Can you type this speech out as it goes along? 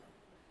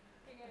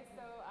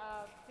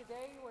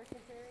Today we're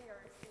continuing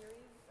our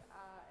series,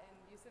 and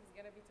Yousif is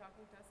going to be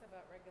talking to us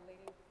about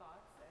regulating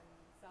thoughts and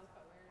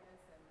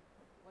self-awareness and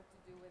what to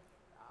do with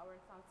our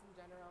thoughts in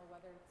general,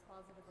 whether it's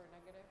positive or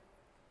negative.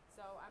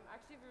 So I'm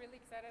actually really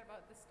excited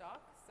about this talk.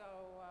 So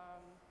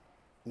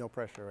No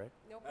pressure, right?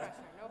 no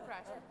pressure, no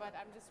pressure, but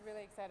I'm just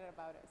really excited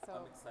about it.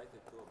 So I'm excited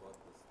too about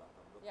this stuff.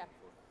 I'm looking yeah,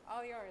 for.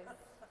 all yours.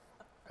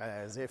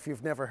 As if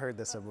you've never heard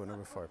this Abuna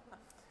before.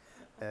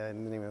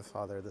 In the name of the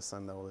Father, the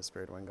Son, the Holy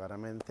Spirit, one God.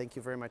 Amen. Thank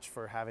you very much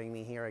for having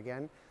me here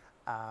again.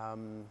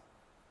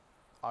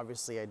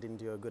 Obviously, I didn't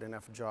do a good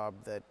enough job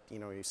that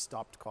you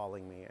stopped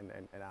calling me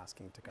and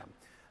asking to come.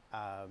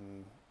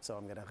 So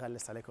I'm going to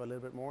غلس عليكم a little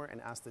bit more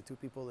and ask the two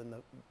people in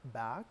the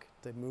back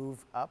to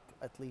move up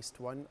at least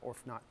one, or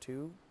if not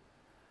two,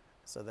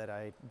 so that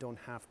I don't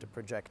have to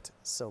project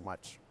so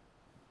much.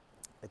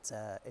 It's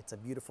a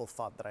beautiful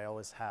thought that I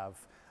always have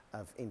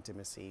of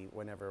intimacy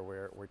whenever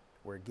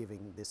we're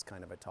giving this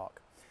kind of a talk.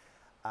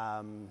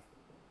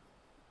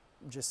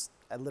 Just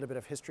a little bit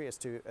of history as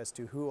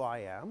to who I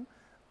am.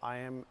 I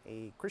am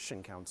a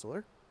Christian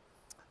counselor,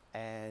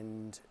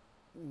 and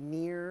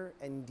near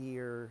and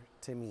dear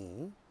to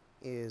me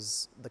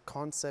is the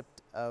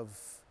concept of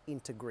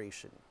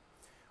integration.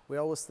 We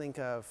always think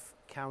of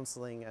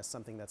counseling as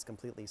something that's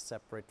completely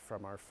separate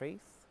from our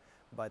faith,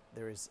 but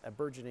there is a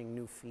burgeoning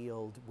new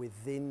field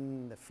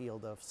within the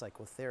field of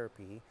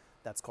psychotherapy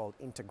that's called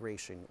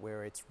integration,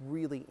 where it's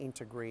really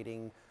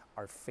integrating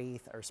our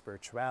faith, our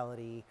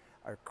spirituality,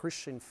 our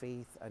Christian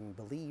faith and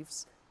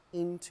beliefs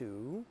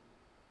into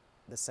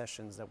the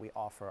sessions that we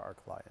offer our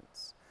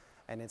clients.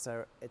 And it's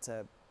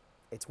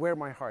where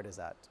my heart is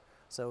at.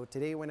 So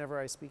today, whenever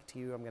I speak to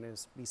you, I'm going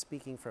to be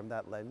speaking from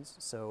that lens.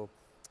 So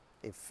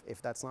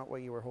if that's not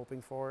what you were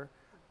hoping for,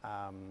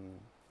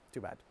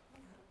 too bad.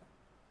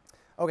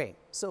 Okay,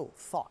 so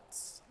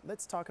thoughts.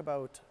 Let's talk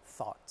about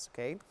thoughts,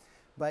 okay?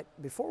 But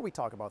before we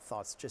talk about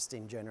thoughts just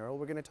in general,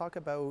 we're going to talk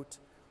about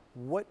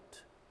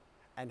what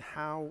and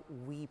how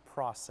we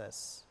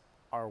process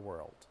our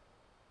world,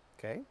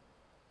 okay?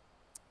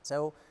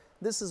 So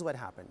this is what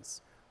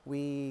happens.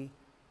 We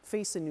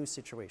face a new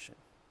situation,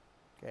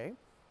 okay?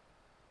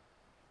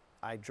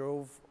 I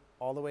drove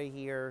all the way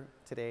here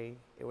today.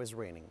 It was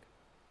raining,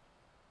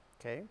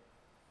 okay?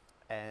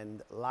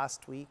 And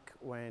last week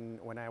when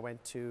I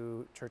went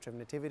to Church of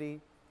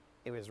Nativity,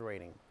 it was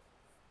raining.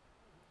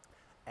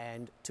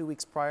 And 2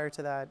 weeks prior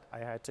to that, I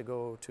had to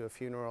go to a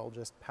funeral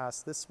just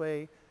past this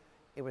way.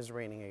 It was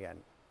raining again.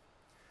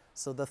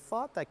 So the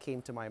thought that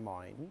came to my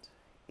mind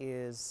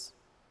is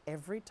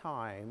every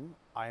time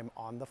I'm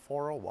on the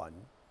 401,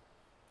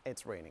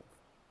 it's raining.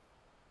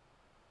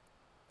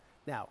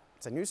 Now,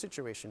 it's a new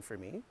situation for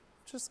me,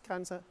 just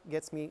kind of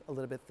gets me a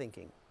little bit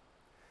thinking.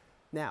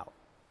 Now,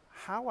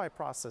 how I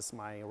process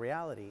my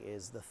reality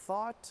is the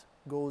thought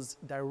goes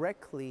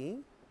directly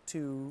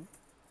to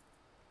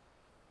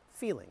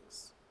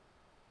feelings.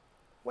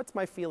 What's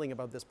my feeling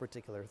about this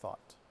particular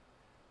thought?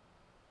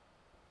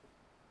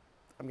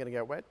 I'm going to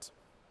get wet.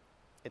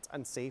 It's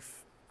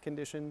unsafe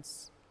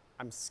conditions.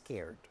 I'm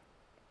scared.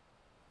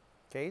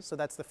 Okay, so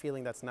that's the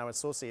feeling that's now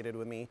associated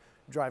with me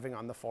driving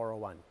on the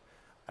 401.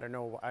 I don't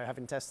know, I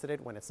haven't tested it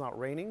when it's not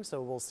raining,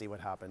 so we'll see what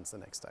happens the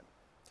next time.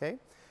 Okay,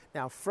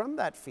 now from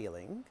that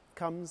feeling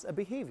comes a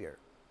behavior.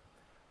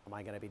 Am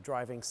I going to be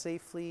driving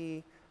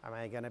safely? Am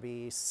I going to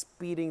be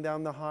speeding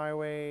down the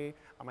highway?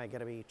 Am I going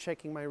to be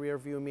checking my rear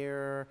view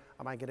mirror?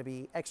 Am I going to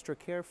be extra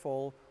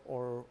careful,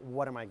 or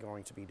what am I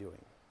going to be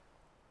doing?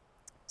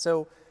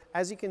 So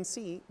as you can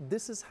see,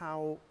 this is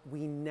how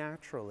we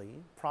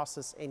naturally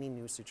process any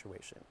new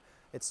situation.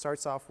 It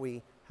starts off,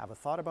 we have a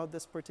thought about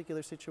this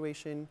particular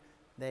situation,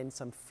 then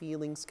some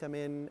feelings come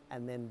in,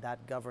 and then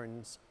that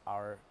governs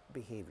our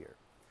behavior.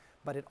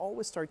 But it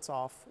always starts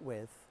off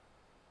with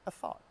a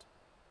thought.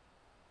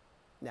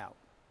 Now,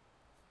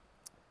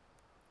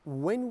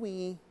 when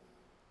we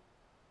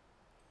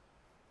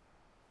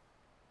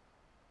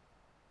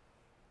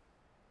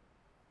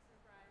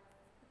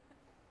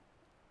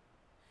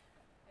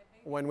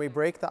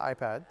break the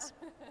iPads,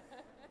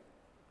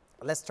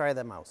 let's try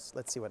the mouse.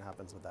 Let's see what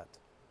happens with that.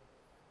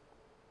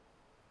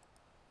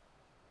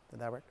 Did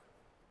that work?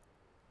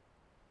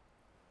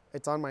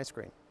 It's on my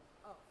screen.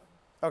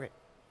 Oh. Okay.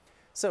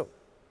 So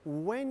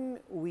when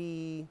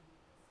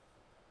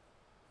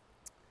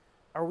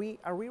are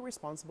we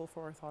responsible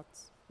for our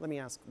thoughts? Let me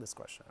ask this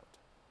question out.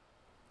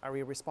 Are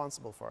we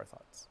responsible for our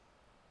thoughts?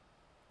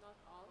 Not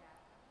all.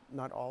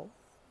 Not all?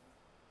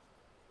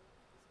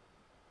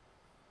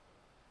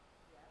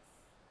 Yes.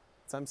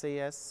 Some say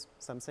yes,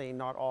 some say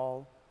not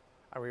all.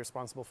 Are we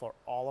responsible for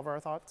all of our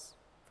thoughts?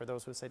 For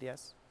those who said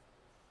yes?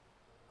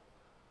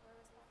 We're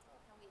responsible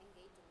for how we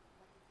engage in it.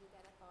 Like if you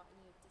get a thought and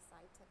you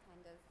decide to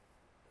kind of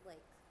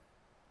like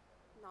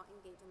not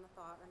engage in the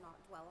thought or not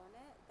dwell on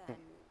it, then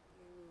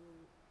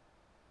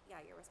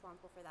you're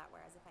responsible for that.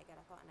 Whereas if I get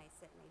a thought and I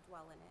sit and I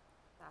dwell in it,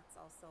 that's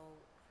also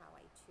how I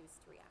choose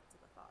to react to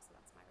the thought. So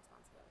that's my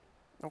responsibility.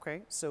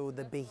 Okay, so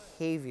the That's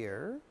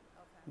behavior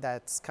Okay.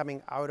 that's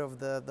coming out of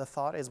the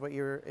thought is what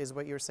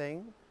you're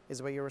saying?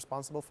 Is what you're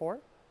responsible for?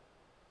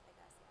 I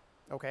guess, yeah.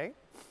 Okay.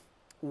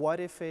 What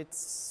if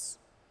it's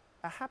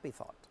a happy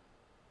thought?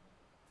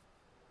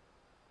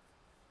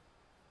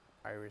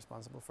 Are you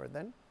responsible for it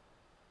then?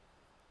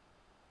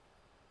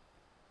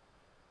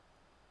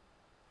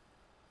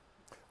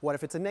 What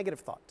if it's a negative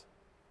thought?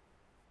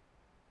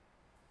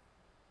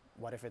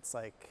 What if it's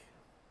like,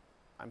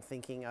 I'm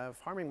thinking of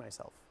harming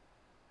myself?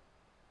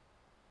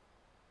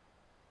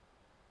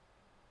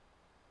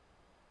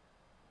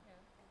 Yeah.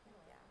 I think,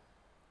 yeah.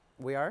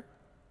 We are?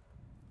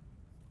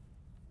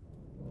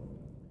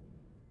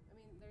 I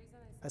mean, the reason I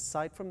said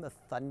Aside from the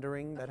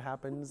thundering that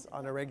happens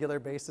on a regular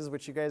basis,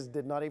 which you guys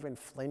did not even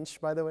flinch,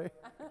 by the way. used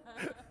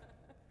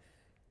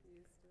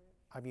to it.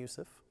 I'm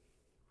Yousif.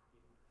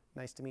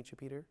 Nice to meet you,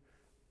 Peter.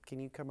 Can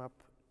you come up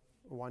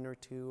one or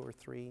two or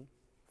three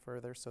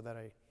further so that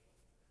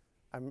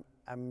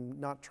I'm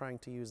not trying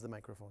to use the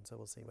microphone, so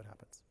we'll see what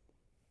happens.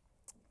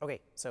 Okay,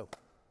 so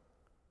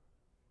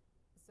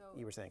So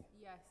you were saying.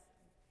 yes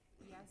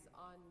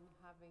on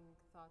having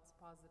thoughts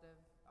positive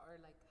or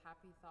like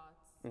happy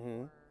thoughts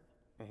Mhm.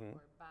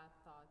 or bad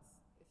thoughts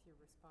if you're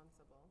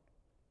responsible.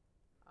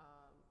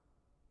 Um,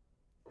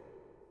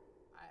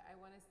 I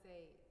want to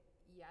say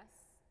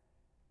yes,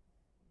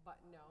 but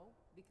no,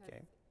 because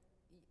Okay.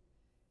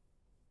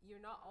 you're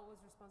not always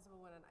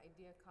responsible when an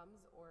idea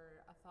comes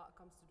or a thought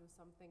comes to do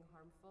something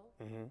harmful,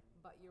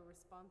 but you're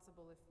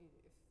responsible if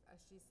as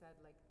she said,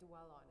 like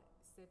dwell on it,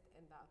 sit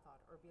in that thought,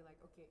 or be like,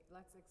 okay,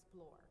 let's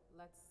explore,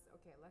 let's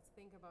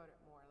think about it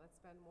more, let's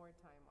spend more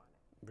time on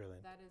it.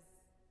 Brilliant. That is,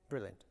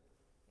 Brilliant.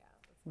 yeah,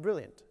 that's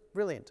Brilliant.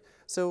 Brilliant.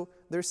 So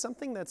there's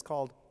something that's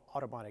called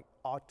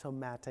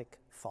automatic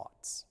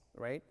thoughts,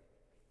 right?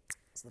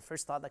 It's the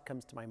first thought that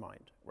comes to my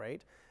mind,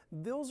 right?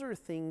 Those are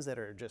things that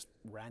are just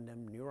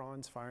random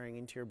neurons firing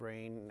into your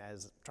brain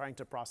as trying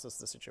to process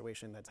the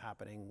situation that's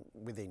happening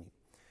within you.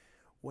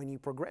 When you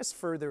progress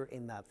further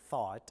in that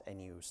thought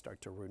and you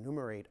start to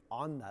ruminate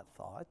on that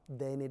thought,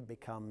 then it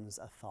becomes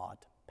a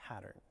thought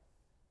pattern,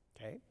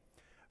 okay?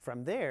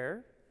 From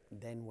there,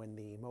 then when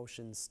the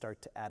emotions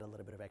start to add a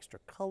little bit of extra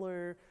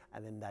color,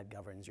 and then that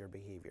governs your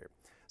behavior.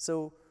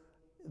 So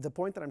the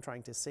point that I'm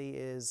trying to say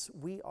is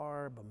we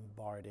are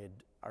bombarded,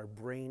 our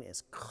brain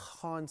is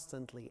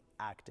constantly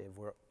active.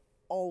 We're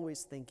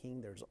always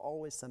thinking, there's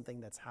always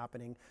something that's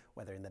happening,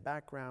 whether in the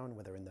background,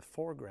 whether in the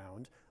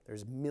foreground.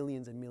 There's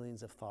millions and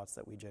millions of thoughts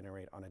that we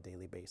generate on a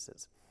daily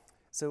basis.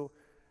 So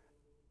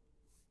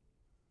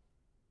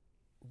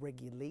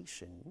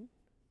regulation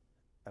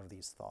of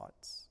these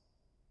thoughts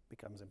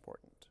becomes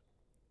important.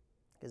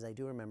 Because I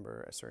do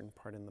remember a certain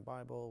part in the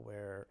Bible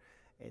where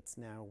it's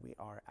now we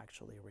are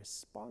actually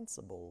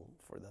responsible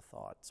for the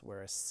thoughts,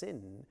 whereas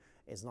sin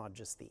is not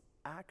just the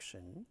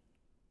action,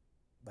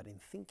 but in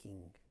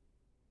thinking.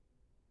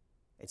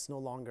 It's no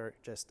longer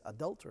just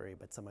adultery,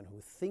 but someone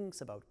who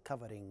thinks about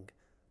coveting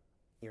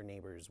your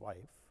neighbor's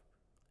wife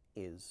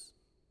is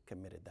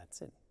committed that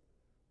sin,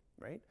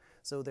 right?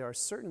 So there are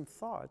certain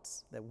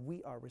thoughts that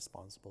we are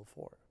responsible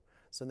for.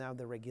 So now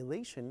the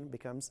regulation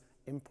becomes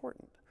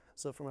important.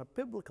 So from a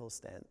biblical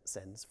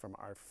sense, from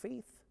our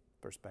faith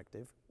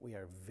perspective, we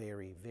are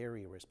very,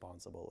 very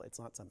responsible. It's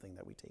not something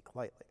that we take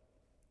lightly.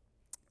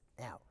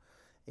 Now,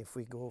 if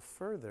we go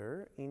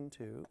further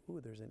into,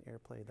 there's an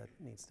airplay that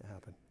needs to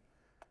happen.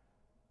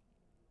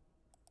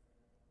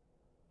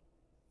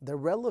 The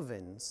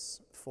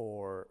relevance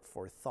for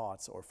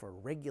thoughts or for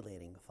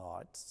regulating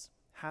thoughts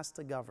has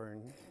to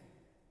govern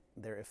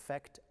their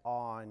effect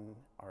on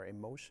our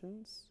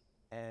emotions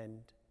and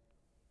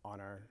on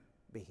our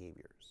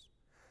behaviors.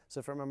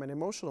 So from an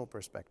emotional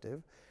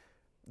perspective,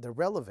 the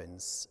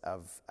relevance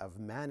of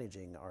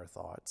managing our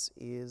thoughts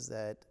is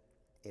that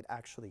it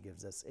actually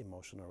gives us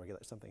emotional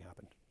regulation. Something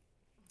happened.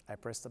 I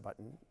pressed a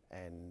button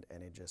and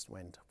it just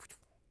went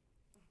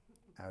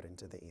out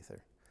into the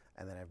ether.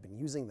 And then I've been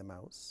using the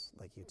mouse,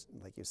 like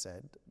you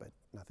said, but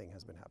nothing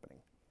has been happening.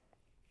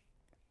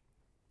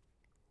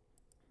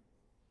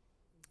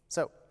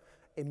 So,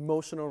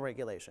 emotional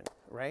regulation,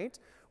 right?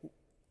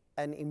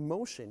 An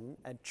emotion,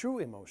 a true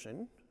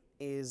emotion,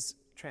 is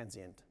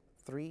transient,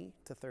 3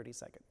 to 30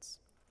 seconds.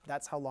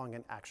 That's how long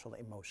an actual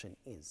emotion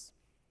is,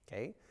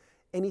 okay?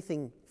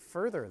 Anything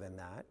further than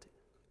that,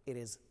 it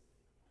is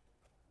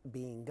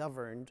being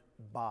governed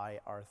by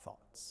our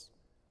thoughts,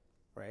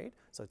 right?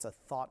 So it's a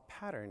thought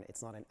pattern,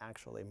 it's not an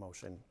actual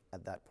emotion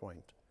at that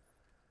point.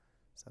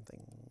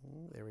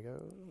 There we go,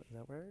 does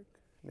that work?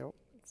 Nope,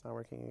 it's not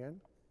working again.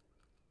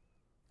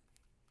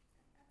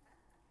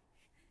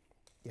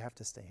 You have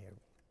to stay here.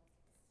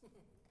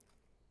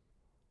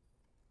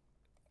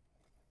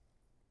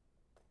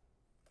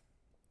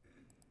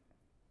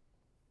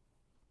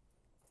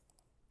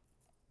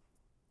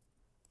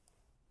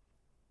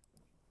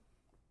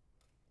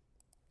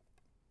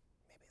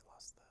 Maybe I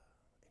lost the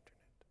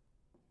internet.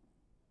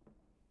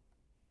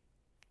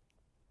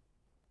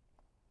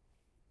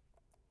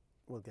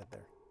 We'll get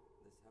there.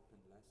 This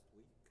happened last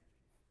week,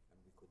 and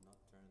we could not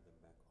turn them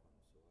back on.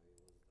 So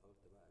I was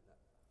about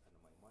that, and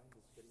my mind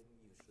is telling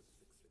me you should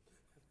fix it.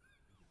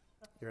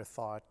 Your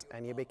thought,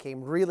 and you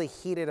became really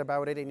heated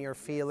about it in your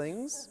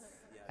feelings.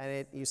 Yes.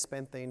 and you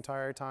spent the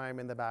entire time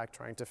in the back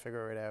trying to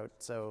figure it out,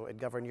 so it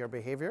governed your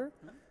behavior.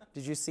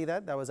 Did you see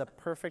that? That was a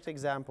perfect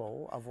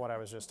example of what I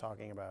was just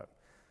talking about.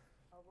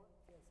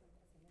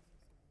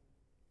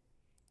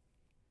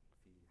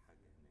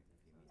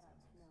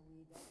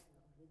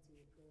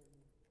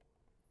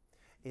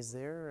 Is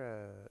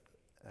there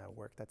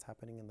work that's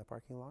happening in the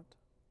parking lot?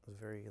 It was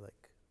very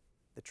like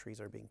the trees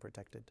are being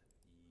protected.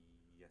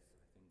 Yes, I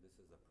think this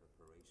is a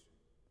preparation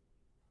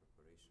for the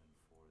construction.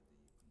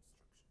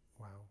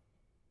 Wow.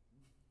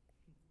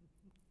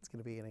 It's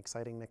going to be an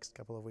exciting next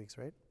couple of weeks,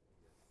 right?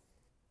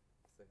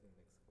 Exciting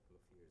next couple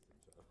of years,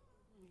 inshallah.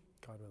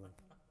 God willing.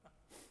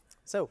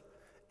 So,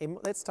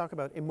 let's talk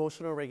about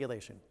emotional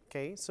regulation.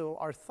 Okay, so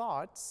our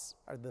thoughts,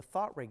 the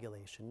thought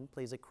regulation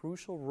plays a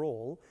crucial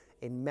role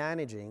in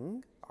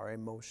managing our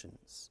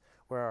emotions,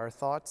 where our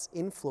thoughts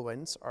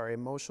influence our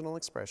emotional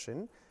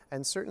expression,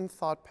 and certain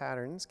thought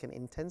patterns can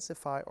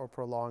intensify or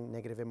prolong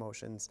negative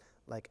emotions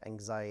like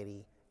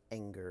anxiety,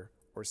 anger,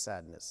 or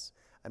sadness.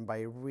 And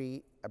by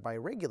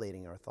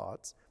regulating our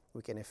thoughts,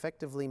 we can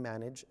effectively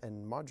manage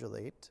and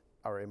modulate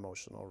our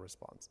emotional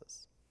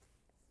responses.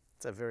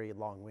 It's a very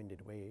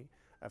long-winded way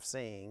of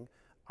saying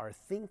our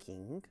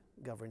thinking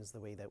governs the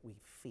way that we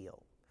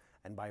feel.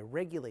 And by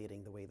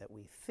regulating the way that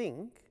we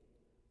think,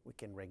 we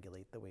can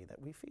regulate the way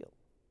that we feel.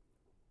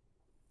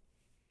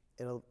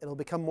 It'll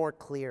become more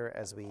clear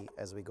as we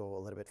go a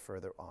little bit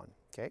further on.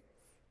 Okay?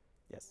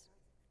 Yes.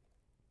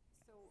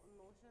 So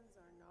emotions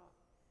are not,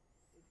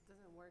 it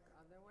doesn't work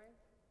other way,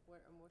 where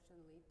emotion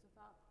leads to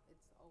thought.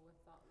 It's always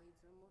thought leads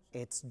to emotion.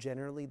 It's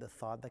generally the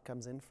thought that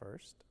comes in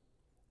first,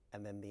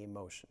 and then the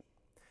emotion.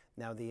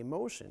 Now the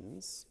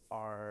emotions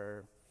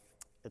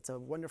it's a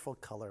wonderful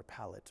color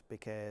palette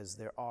because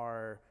there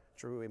are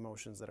true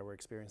emotions that we're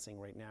experiencing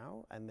right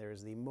now, and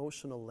there's the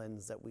emotional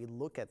lens that we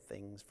look at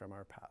things from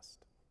our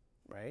past,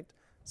 right?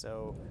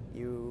 So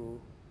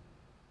So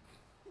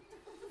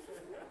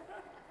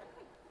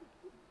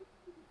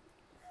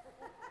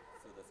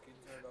the screen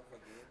turned off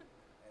again,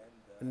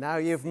 and now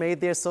you've made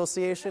the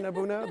association,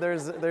 Abuna.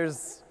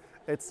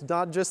 It's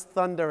not just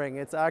thundering,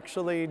 it's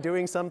actually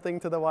doing something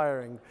to the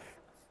wiring.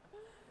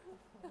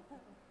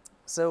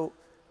 So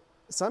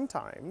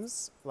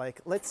sometimes,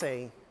 like let's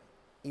say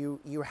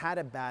you had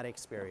a bad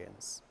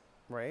experience,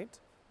 right?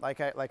 Like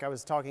I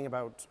was talking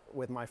about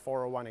with my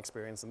 401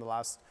 experience in the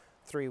last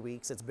 3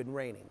 weeks, it's been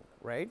raining,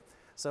 right?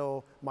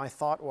 So my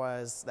thought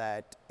was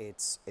that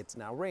it's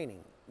now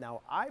raining.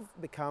 Now I've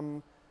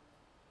become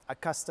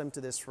accustomed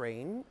to this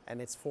rain,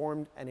 and it's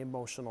formed an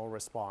emotional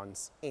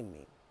response in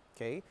me,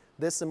 okay?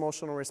 This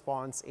emotional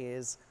response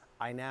is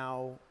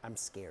I'm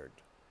scared.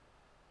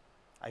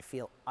 I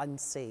feel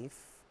unsafe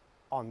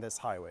on this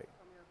highway.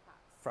 From your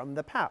past. From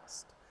the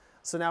past.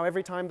 So now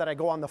every time that I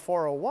go on the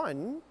 401,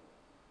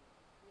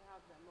 You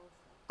have the emotion.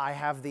 I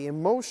have the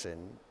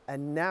emotion,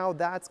 and now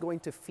that's going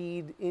to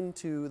feed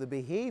into the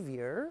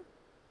behavior,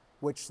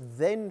 which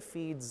then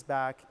feeds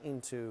back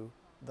into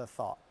the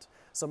thought.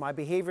 So my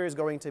behavior is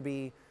going to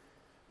be,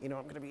 I'm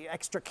going to be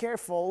extra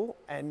careful,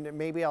 and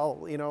maybe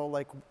I'll,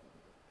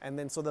 and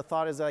then so the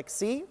thought is like,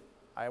 see,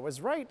 I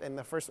was right, and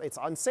it's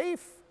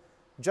unsafe,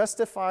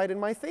 justified in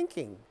my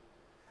thinking.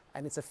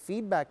 And it's a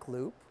feedback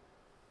loop,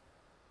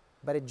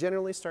 but it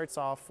generally starts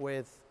off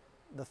with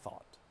the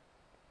thought.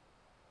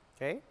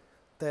 Okay?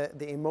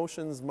 The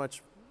emotions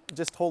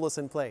just hold us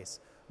in place.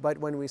 But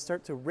when we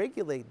start to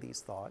regulate these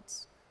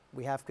thoughts,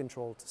 we have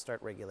control to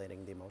start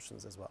regulating the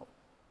emotions as well.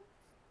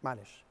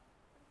 Manish.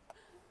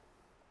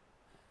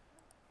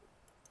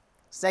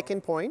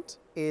 Second point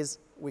is,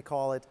 we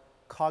call it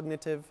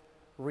cognitive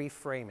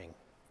reframing.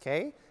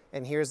 Okay?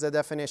 And here's the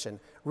definition.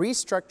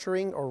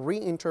 Restructuring or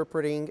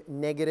reinterpreting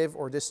negative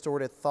or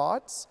distorted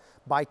thoughts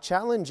by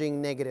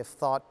challenging negative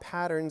thought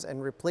patterns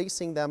and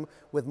replacing them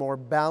with more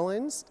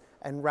balanced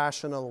and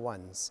rational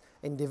ones.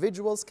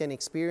 Individuals can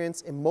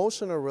experience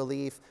emotional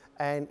relief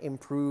and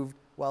improved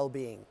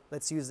well-being.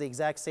 Let's use the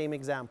exact same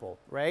example,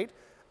 right?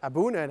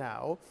 Abuna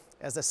now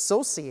has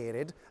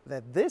associated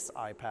that this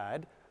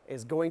iPad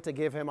is going to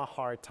give him a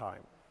hard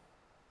time,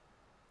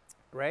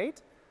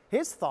 right?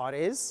 His thought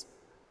is,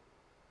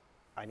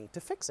 I need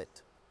to fix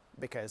it,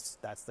 because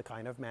that's the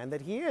kind of man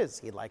that he is.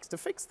 He likes to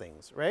fix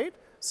things, right?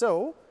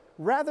 So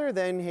rather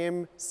than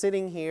him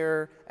sitting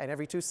here and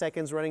every 2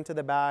 seconds running to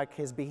the back,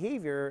 his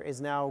behavior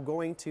is now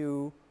going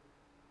to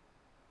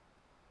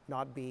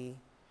not be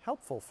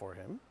helpful for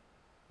him,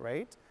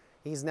 right?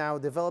 He's now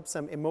developed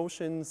some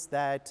emotions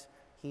that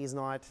he's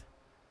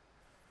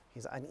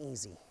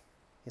uneasy,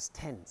 he's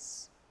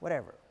tense,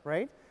 whatever,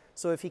 right?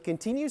 So if he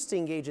continues to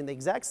engage in the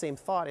exact same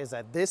thought, is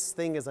that this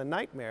thing is a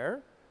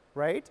nightmare,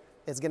 right?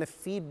 It's going to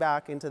feed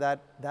back into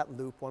that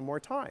loop one more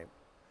time.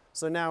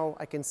 So now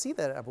I can see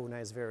that Abuna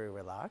is very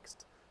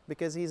relaxed,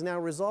 because he's now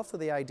resolved to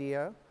the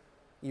idea,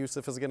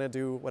 Yousif is going to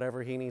do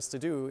whatever he needs to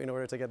do in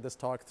order to get this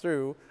talk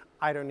through.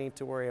 I don't need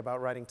to worry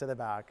about riding to the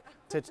back,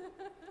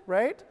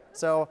 right?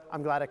 So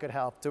I'm glad I could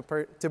help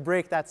to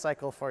break that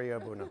cycle for you,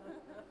 Abuna.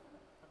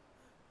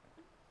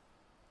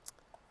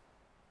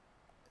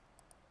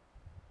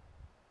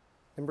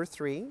 Number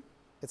 3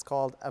 It's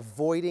called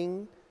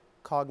avoiding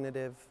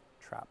cognitive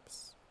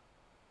traps.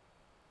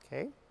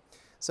 Okay?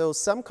 So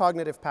some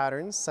cognitive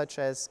patterns, such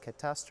as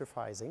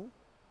catastrophizing,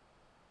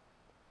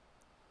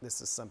 this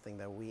is something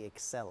that we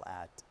excel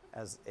at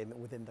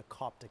within the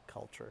Coptic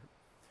culture,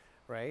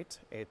 right?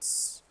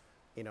 It's,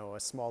 a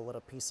small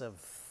little piece of,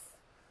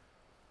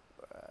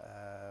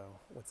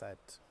 what's that?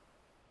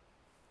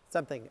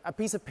 A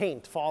piece of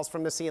paint falls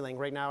from the ceiling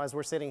right now as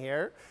we're sitting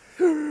here.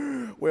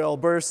 We all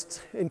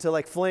burst into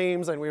like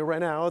flames and we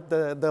run out.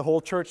 The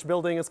whole church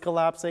building is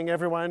collapsing.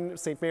 Everyone,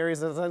 St.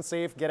 Mary's is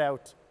unsafe, get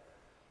out,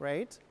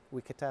 right?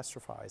 We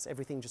catastrophize.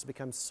 Everything just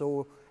becomes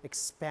so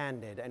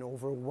expanded and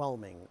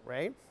overwhelming,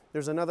 right?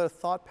 There's another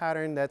thought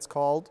pattern that's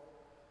called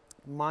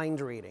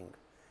mind reading,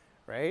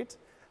 right?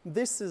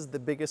 This is the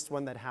biggest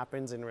one that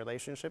happens in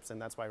relationships,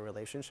 and that's why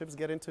relationships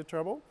get into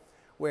trouble.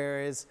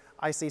 Whereas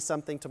I say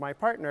something to my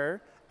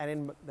partner, and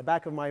in the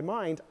back of my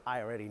mind,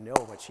 I already know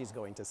what she's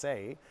going to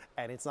say,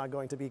 and it's not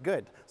going to be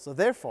good. So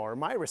therefore,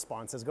 my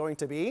response is going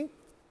to be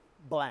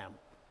blam.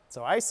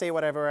 So I say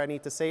whatever I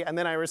need to say, and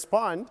then I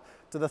respond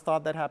to the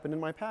thought that happened in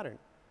my pattern,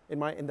 in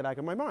the back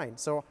of my mind.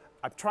 So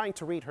I'm trying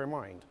to read her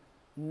mind.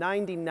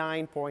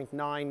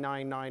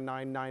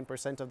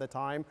 99.99999% of the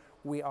time,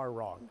 we are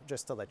wrong,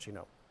 just to let you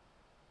know.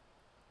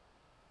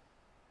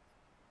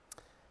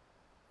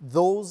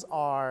 Those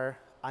are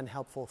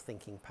unhelpful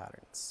thinking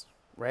patterns,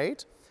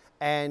 right?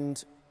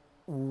 And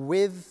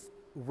with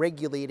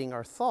regulating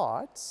our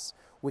thoughts,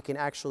 we can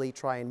actually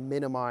try and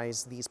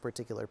minimize these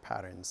particular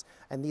patterns.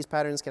 And these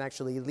patterns can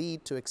actually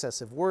lead to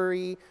excessive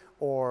worry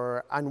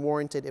or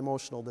unwarranted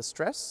emotional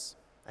distress,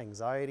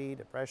 anxiety,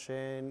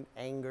 depression,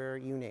 anger,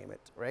 you name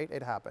it, right?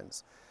 It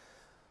happens.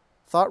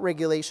 Thought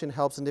regulation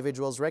helps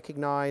individuals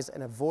recognize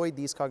and avoid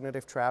these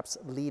cognitive traps,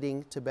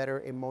 leading to better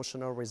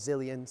emotional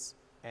resilience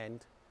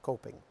and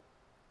coping.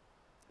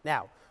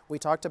 Now, we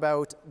talked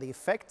about the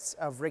effects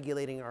of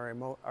regulating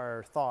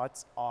our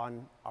thoughts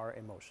on our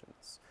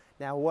emotions.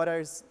 Now, what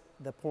is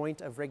the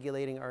point of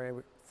regulating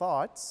our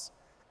thoughts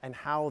and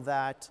how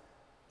that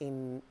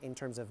in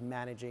terms of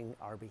managing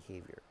our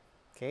behavior?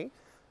 Okay,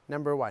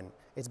 number one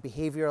is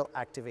behavioral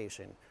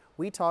activation.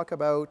 We talk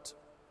about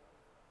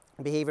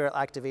behavioral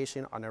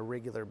activation on a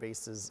regular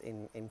basis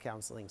in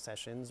counseling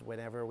sessions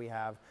whenever we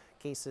have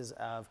cases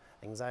of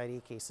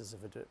anxiety, cases of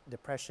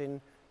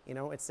depression.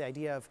 It's the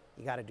idea of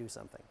you got to do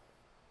something.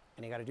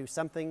 And you got to do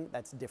something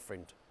that's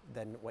different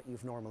than what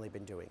you've normally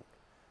been doing.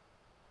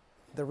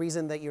 The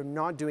reason that you're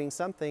not doing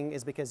something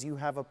is because you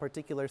have a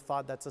particular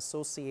thought that's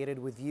associated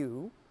with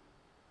you.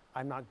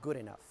 I'm not good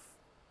enough.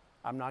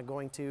 I'm not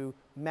going to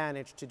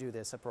manage to do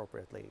this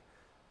appropriately.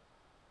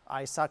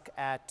 I suck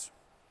at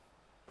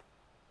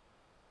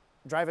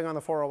driving on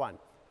the 401,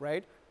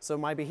 right? So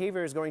my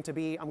behavior is going to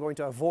be, I'm going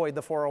to avoid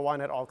the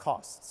 401 at all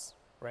costs,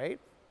 right?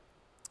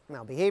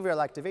 Now,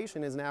 behavioral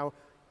activation is a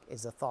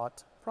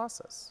thought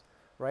process,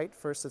 right?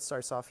 First, it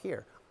starts off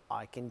here.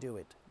 I can do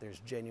it. There's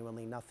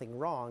genuinely nothing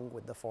wrong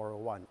with the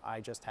 401.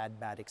 I just had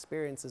bad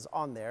experiences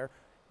on there.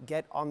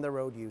 Get on the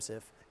road,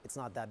 Yousif. It's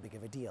not that big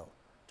of a deal.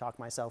 Talk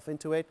myself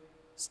into it.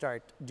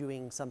 Start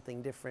doing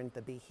something different.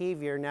 The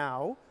behavior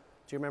now,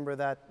 do you remember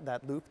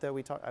that loop that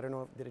we talked? I don't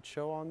know, did it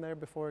show on there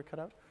before it cut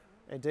out?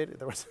 It did.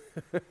 There was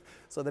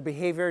so the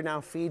behavior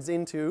now feeds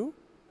into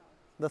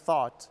the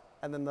thought,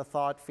 and then the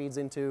thought feeds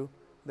into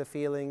the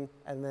feeling,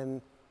 and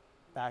then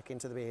back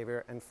into the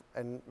behavior,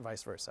 and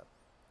vice versa.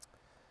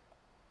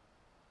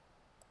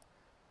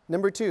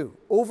 Number two,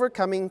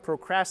 overcoming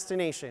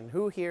procrastination.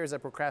 Who here is a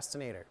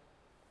procrastinator?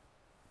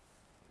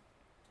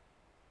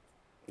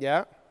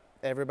 Yeah?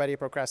 Everybody a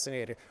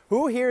procrastinator.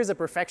 Who here is a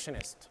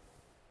perfectionist?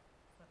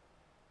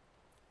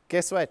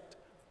 Guess what?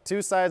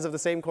 Two sides of the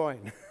same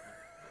coin.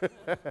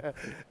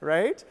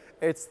 Right?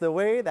 It's the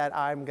way that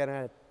I'm going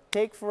to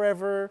take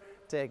forever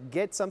to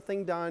get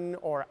something done,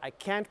 or I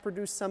can't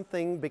produce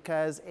something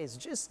because it's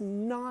just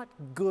not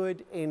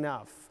good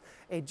enough.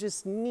 It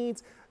just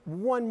needs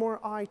one more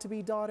I to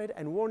be dotted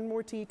and one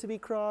more T to be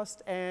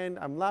crossed, and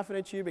I'm laughing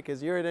at you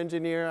because you're an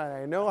engineer and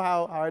I know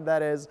how hard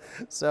that is.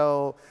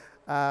 So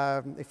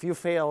if you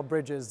fail,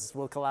 bridges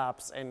will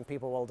collapse and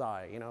people will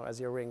die,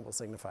 as your ring will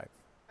signify.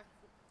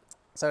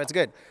 So it's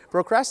good.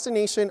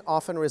 Procrastination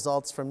often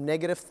results from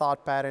negative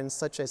thought patterns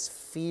such as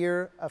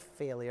fear of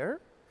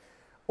failure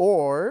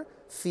or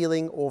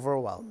feeling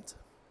overwhelmed.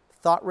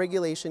 Thought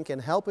regulation can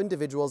help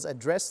individuals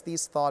address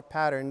these thought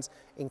patterns,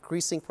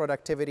 increasing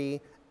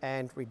productivity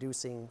and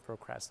reducing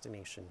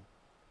procrastination.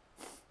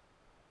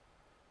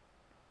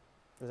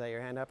 Was that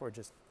your hand up or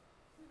just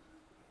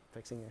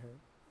fixing your hair?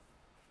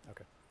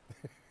 Okay.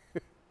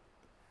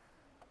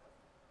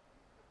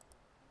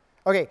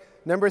 Okay,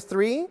 number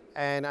three,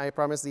 and I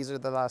promise these are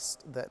that's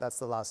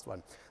the last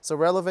one. So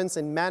relevance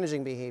in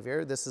managing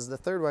behavior, this is the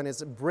third one,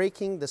 is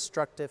breaking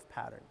destructive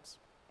patterns.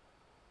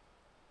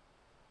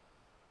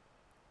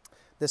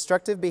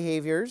 Destructive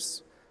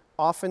behaviors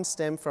often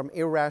stem from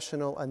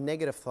irrational and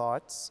negative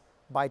thoughts.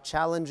 By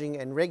challenging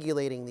and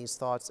regulating these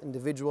thoughts,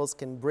 individuals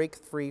can break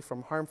free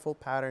from harmful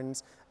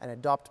patterns and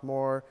adopt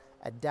more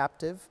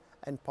adaptive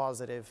and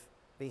positive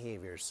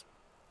behaviors.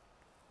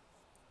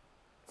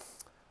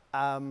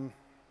 I'm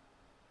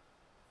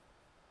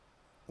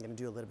going to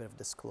do a little bit of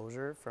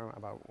disclosure from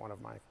about one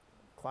of my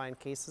client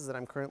cases that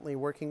I'm currently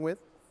working with.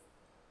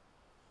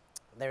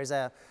 There's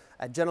a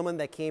gentleman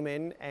that came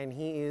in, and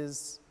he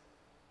is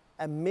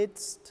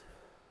amidst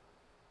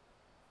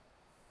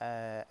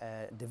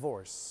a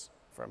divorce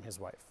from his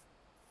wife.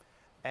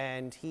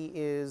 And he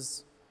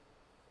is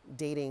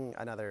dating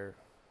another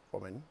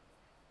woman.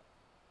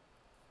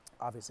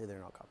 Obviously, they're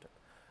not Coptic.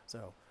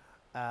 So,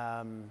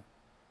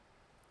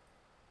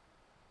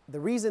 the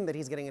reason that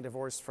he's getting a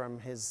divorce from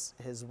his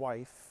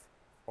wife,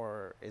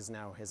 or is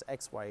now his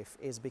ex-wife,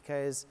 is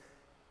because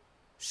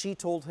she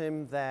told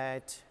him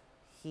that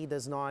he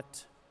does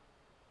not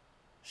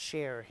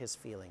share his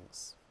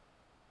feelings,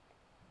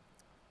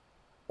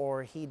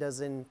 or he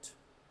doesn't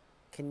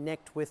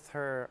connect with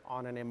her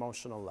on an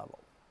emotional level.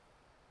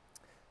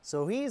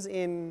 So he's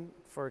in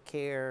for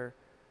care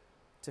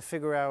to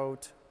figure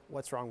out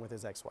what's wrong with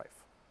his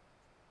ex-wife.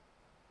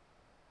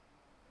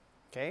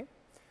 Okay?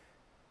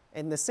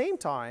 In the same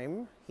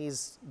time,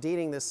 he's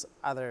dating this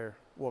other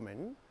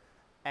woman,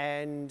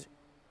 and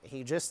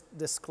he just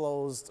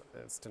disclosed,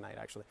 it's tonight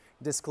actually,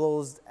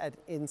 disclosed an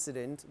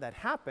incident that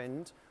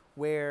happened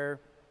where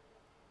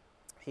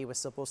he was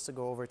supposed to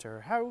go over to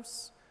her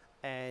house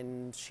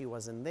and she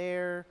wasn't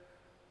there,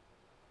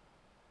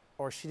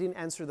 or she didn't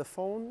answer the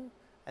phone,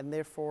 and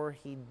therefore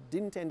he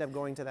didn't end up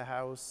going to the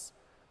house.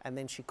 And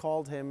then she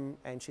called him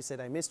and she said,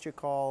 "I missed your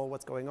call,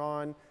 what's going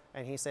on?"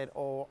 And he said,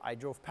 "Oh, I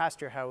drove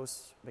past your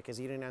house because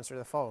you didn't answer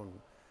the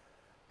phone."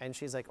 And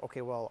she's like,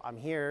 "Okay, well, I'm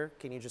here,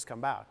 can you just come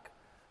back?"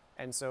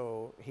 And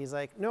so he's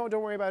like, "No,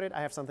 don't worry about it,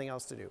 I have something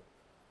else to do."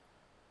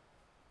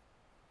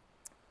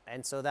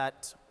 And so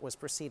that was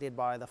preceded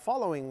by the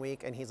following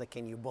week, and he's like,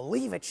 "Can you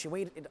believe it? She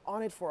waited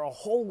on it for a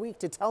whole week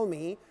to tell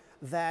me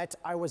that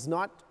I was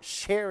not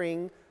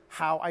sharing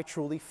how I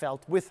truly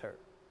felt with her."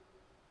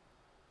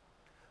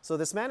 So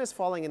this man is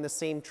falling in the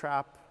same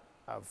trap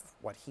of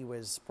what he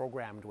was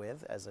programmed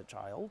with as a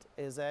child,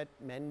 is that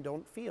men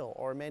don't feel,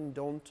 or men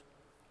don't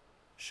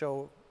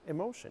show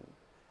emotion.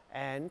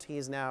 And he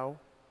is now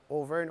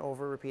over and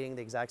over repeating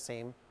the exact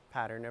same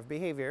pattern of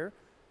behavior.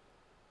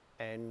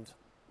 And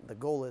the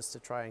goal is to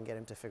try and get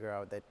him to figure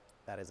out that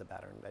that is a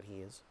pattern that he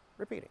is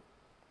repeating.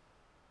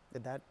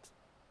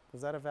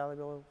 Was that a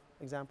valuable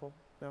example?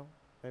 No?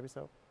 Maybe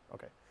so?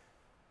 Okay.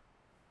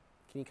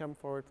 Can you come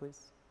forward,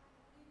 please?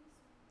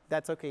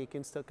 That's okay, you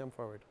can still come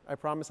forward. I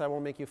promise I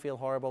won't make you feel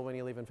horrible when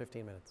you leave in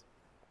 15 minutes.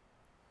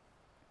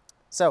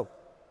 So,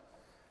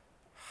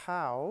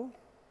 how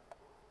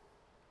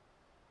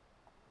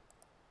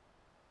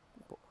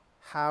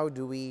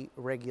do we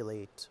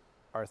regulate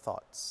our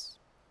thoughts?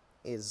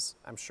 Is,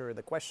 I'm sure,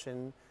 the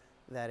question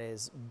that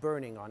is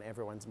burning on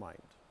everyone's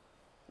mind,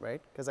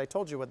 right? Because I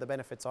told you what the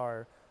benefits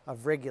are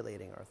of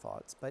regulating our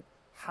thoughts, but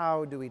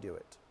how do we do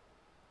it?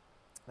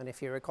 And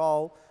if you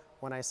recall,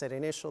 when I said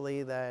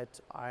initially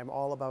that I'm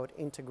all about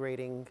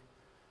integrating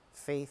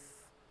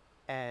faith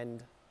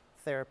and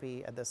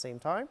therapy at the same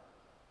time,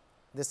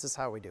 this is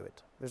how we do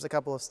it. There's a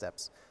couple of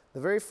steps. The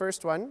very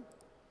first one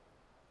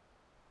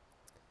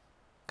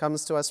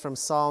comes to us from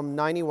Psalm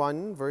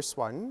 91, verse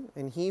 1.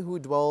 "And he who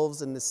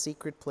dwells in the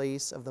secret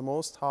place of the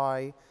Most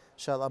High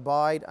shall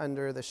abide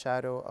under the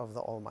shadow of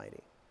the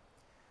Almighty."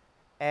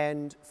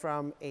 And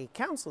from a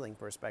counseling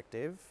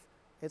perspective,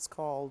 it's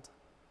called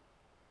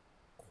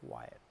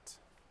quiet.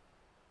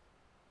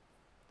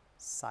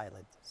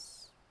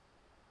 Silence.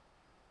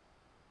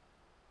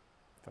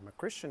 From a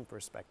Christian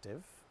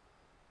perspective,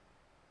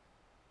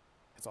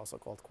 it's also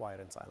called quiet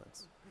and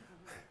silence.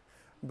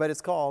 But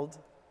it's called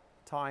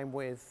time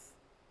with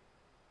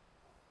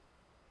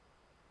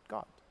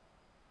God.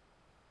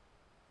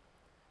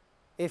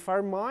 If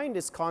our mind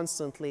is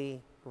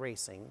constantly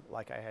racing,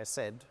 like I have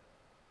said,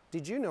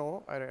 did you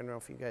know, I don't know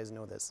if you guys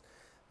know this,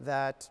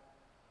 that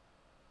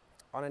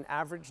on an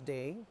average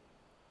day,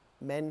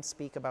 men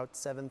speak about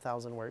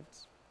 7,000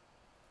 words?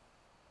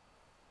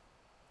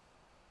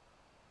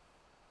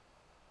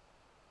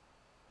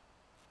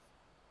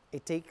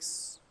 It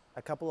takes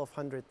a couple of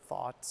hundred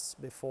thoughts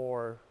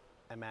before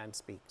a man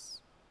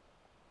speaks.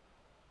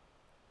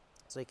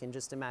 So you can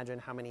just imagine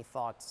how many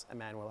thoughts a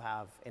man will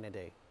have in a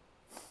day.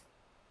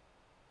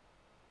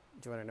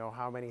 Do you want to know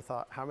how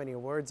many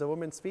words a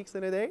woman speaks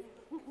in a day?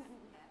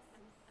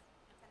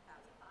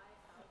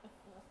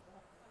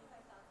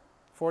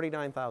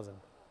 49,000.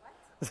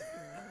 And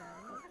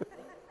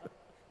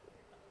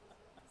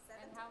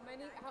how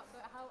many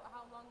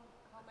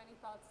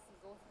thoughts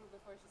go through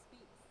before she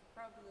speaks?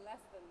 Probably less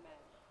than men.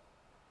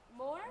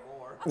 More?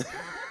 More.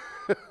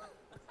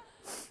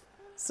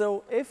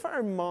 So if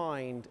our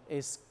mind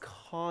is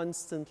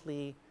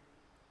constantly,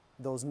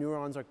 those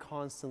neurons are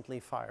constantly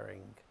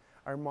firing,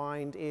 our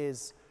mind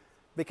is,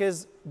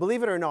 because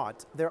believe it or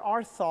not, there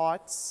are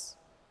thoughts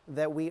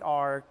that we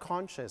are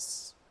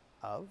conscious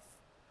of,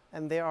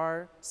 and there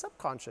are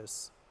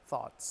subconscious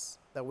thoughts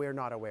that we're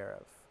not aware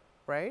of,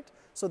 right?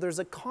 So there's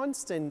a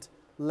constant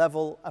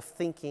level of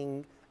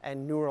thinking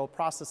and neural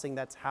processing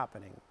that's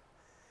happening.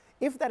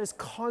 If that is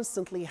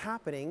constantly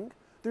happening,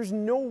 there's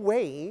no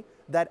way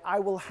that I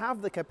will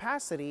have the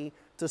capacity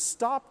to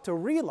stop to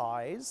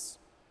realize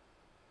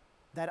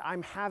that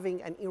I'm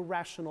having an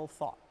irrational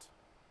thought.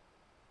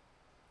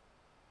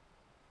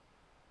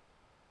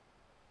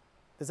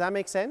 Does that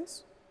make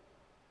sense?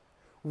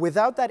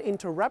 Without that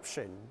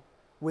interruption,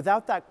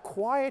 without that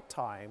quiet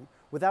time,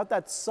 without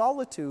that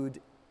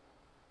solitude,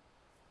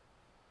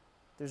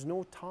 there's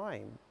no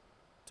time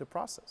to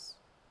process.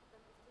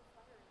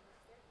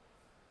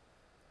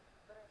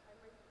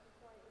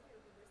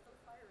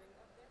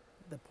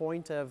 The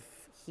point of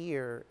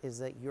here is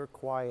that you're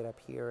quiet up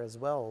here as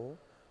well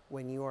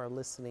when you are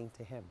listening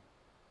to Him.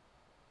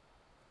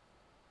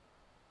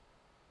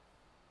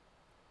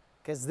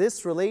 Because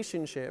this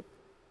relationship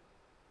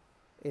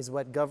is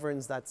what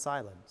governs that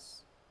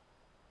silence.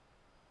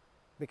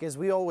 Because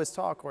we always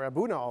talk, or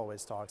Abuna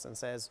always talks and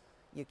says,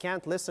 you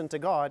can't listen to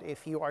God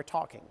if you are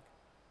talking.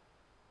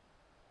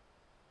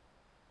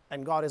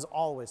 And God is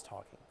always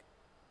talking.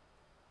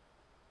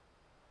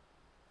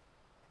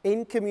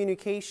 In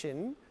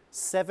communication,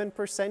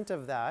 7%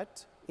 of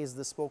that is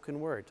the spoken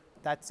word.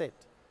 That's it.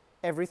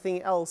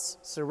 Everything else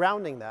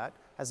surrounding that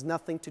has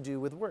nothing to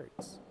do with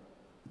words.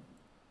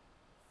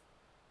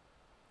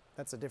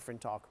 That's a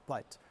different talk.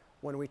 But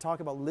when we talk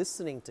about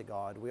listening to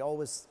God, we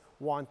always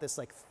want this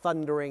like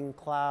thundering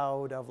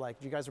cloud of like,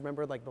 do you guys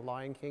remember like the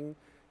Lion King?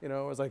 You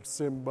know, it was like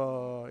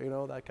Simba, you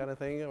know, that kind of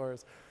thing. Or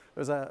it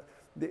was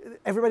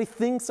everybody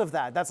thinks of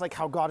that. That's like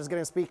how God is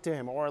going to speak to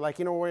him. Or like,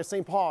 you know, where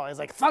St. Paul is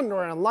like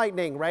thunder and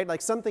lightning, right?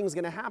 Like something's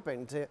going to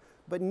happen.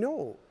 But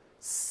no,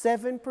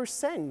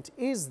 7%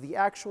 is the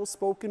actual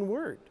spoken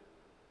word.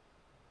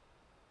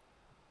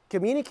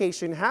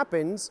 Communication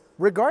happens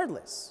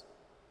regardless.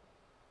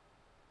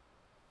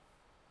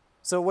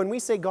 So when we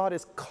say God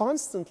is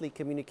constantly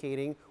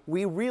communicating,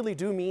 we really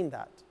do mean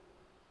that.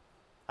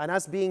 And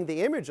us being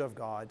the image of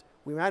God,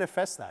 we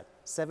manifest that.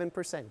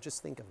 7%,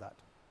 just think of that.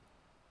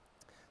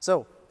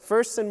 So,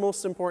 first and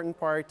most important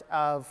part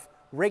of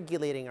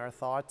regulating our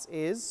thoughts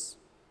is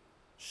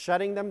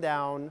shutting them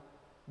down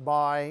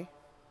by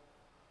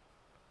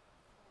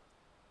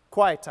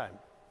quiet time.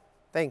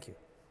 Thank you.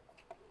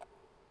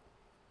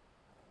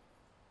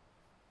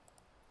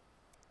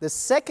 The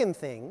second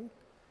thing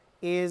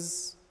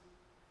is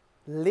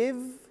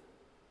live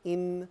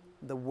in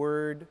the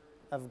Word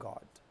of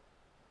God.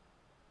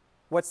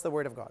 What's the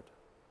Word of God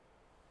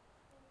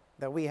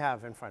that we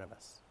have in front of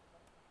us?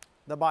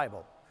 The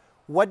Bible.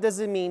 What does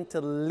it mean to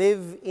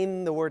live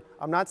in the Word?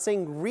 I'm not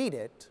saying read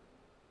it.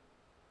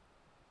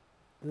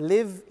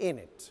 Live in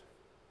it.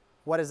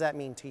 What does that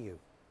mean to you?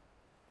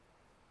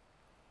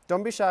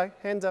 Don't be shy.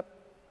 Hands up.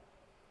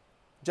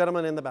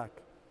 Gentleman in the back.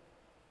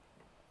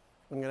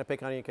 I'm going to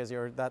pick on you because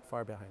you're that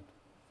far behind.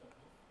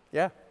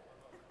 Yeah?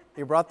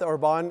 You brought the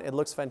Orban. It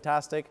looks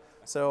fantastic.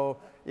 So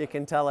you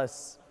can tell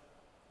us,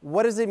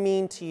 what does it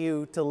mean to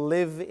you to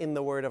live in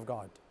the Word of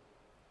God?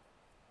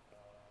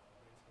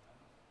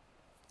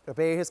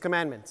 Obey His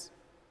commandments.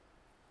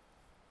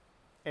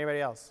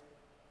 Anybody else?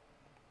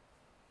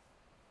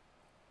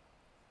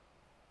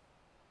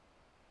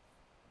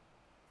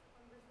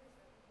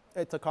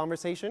 It's a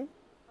conversation.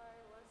 If I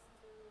was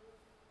to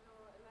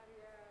know an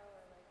area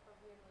or like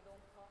probably we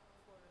don't talk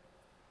for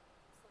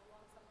so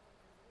long, something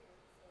is weird.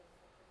 So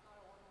it's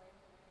not a one-way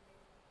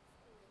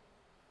communication.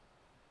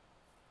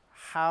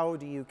 How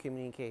do you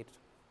communicate?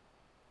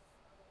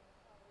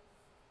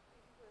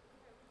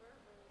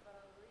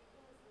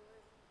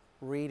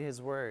 Read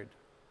His Word.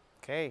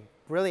 Okay,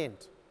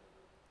 brilliant.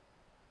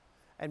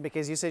 And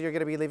because you said you're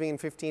going to be leaving in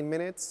 15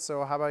 minutes,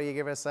 so how about you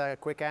give us a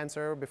quick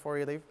answer before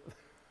you leave?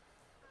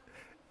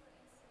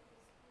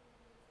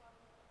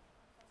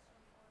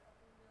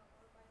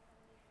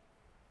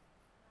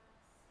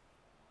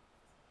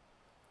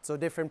 So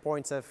different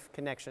points of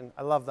connection.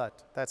 I love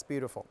that. That's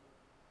beautiful.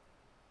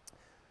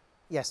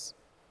 Yes?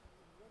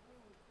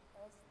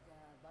 As the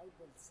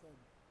Bible said,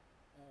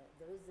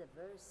 there is a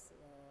verse,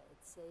 it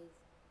says,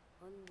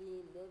 only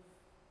live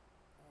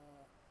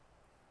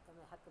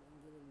كما يحكى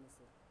الإنجيل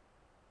المسيح.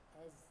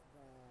 As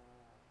the,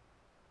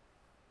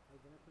 I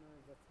do not know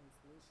the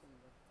translation,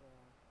 but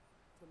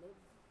to live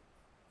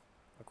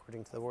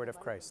According to the Word of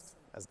Christ,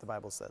 as the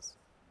Bible says.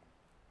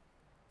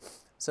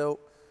 So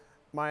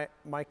my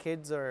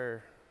kids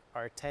are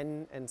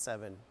 10 and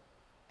 7,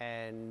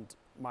 and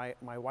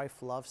my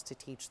wife loves to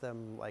teach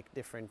them like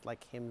different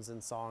like hymns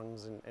and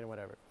songs and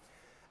whatever.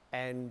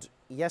 And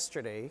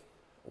yesterday,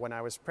 when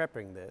I was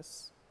prepping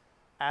this,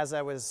 as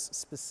I was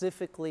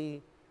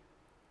specifically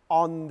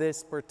on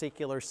this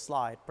particular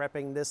slide,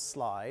 prepping this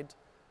slide,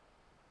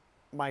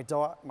 my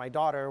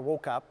daughter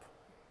woke up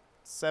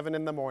 7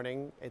 in the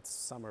morning. It's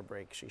summer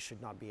break. She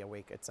should not be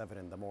awake at 7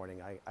 in the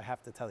morning. I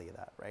have to tell you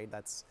that, right?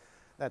 That's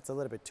a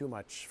little bit too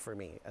much for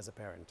me as a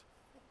parent.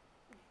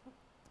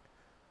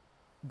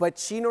 But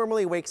she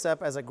normally wakes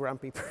up as a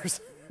grumpy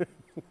person,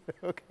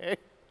 okay?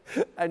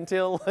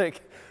 Until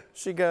like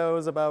she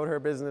goes about her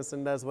business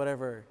and does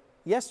whatever.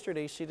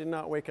 Yesterday, she did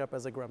not wake up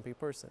as a grumpy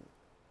person.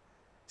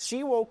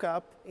 She woke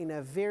up in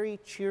a very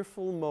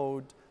cheerful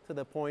mode to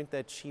the point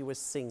that she was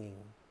singing.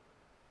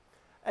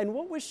 And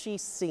what was she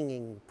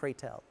singing, pray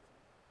tell?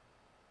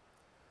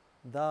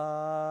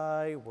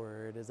 Thy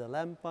word is a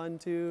lamp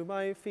unto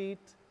my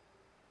feet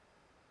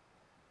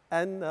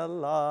and a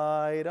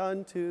light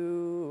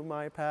unto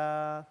my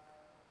path.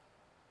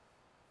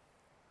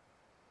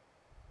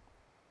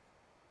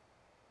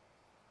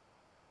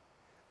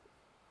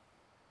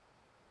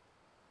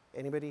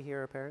 Anybody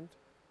here a parent?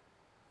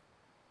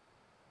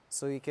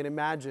 So you can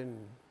imagine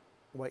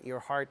what your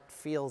heart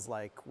feels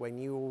like when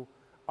you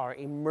are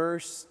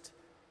immersed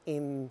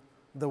in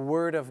the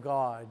Word of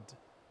God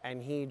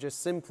and He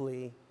just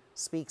simply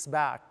speaks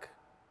back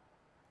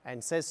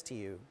and says to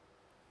you,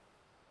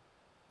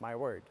 my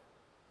word,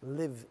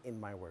 live in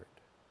my word.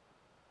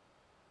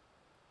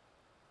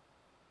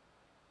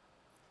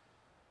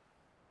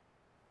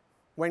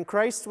 When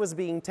Christ was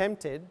being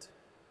tempted,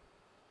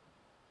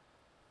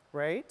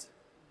 right?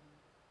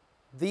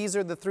 These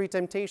are the three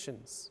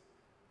temptations.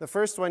 The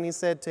first one, he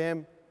said to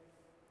him,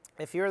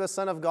 if you're the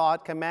Son of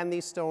God, command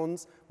these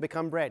stones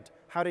become bread.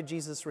 How did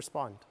Jesus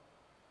respond?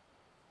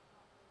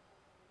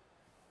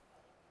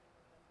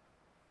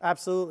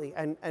 Absolutely.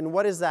 And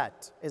what is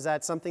that? Is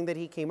that something that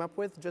he came up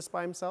with just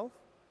by himself?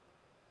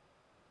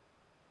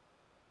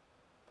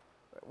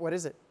 What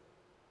is it?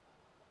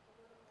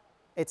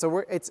 It's a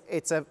word.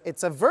 It's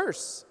a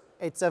verse.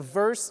 It's a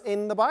verse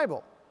in the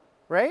Bible,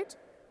 right?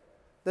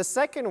 The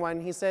second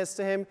one, he says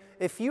to him,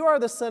 if you are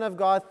the Son of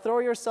God, throw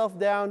yourself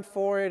down,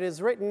 for it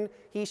is written,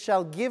 he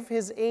shall give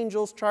his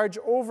angels charge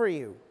over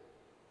you.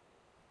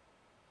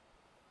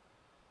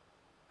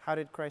 How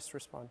did Christ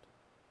respond?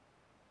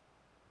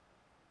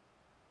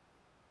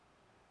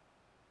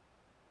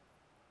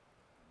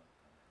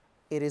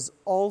 It is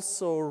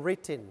also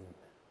written,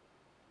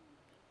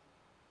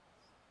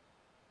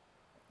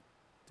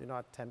 do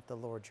not tempt the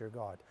Lord your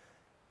God.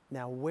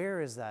 Now,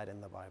 where is that in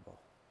the Bible?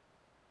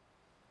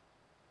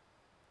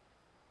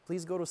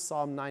 Please go to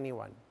Psalm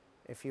 91,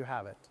 if you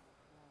have it.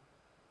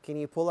 Can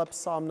you pull up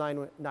Psalm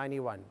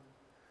 91?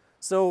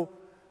 So,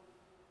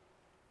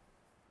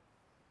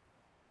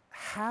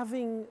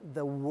 having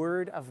the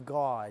Word of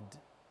God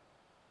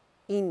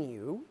in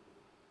you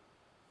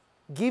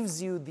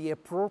gives you the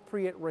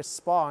appropriate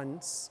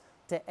response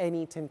to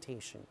any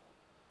temptation.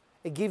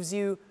 It gives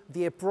you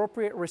the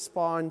appropriate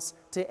response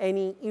to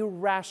any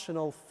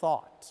irrational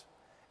thought.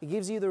 It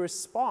gives you the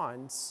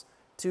response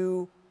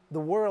to the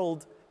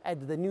world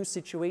and the new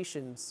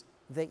situations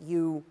that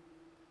you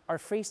are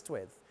faced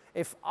with.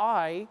 If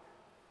I,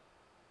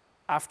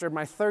 after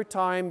my third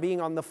time being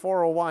on the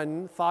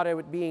 401, thought it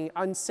would be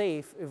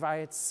unsafe, if I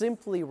had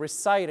simply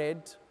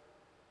recited,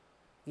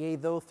 yea,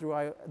 though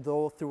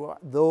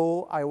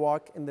I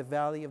walk in the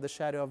valley of the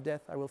shadow of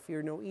death, I will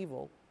fear no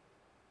evil,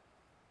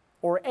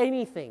 or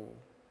anything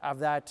of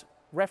that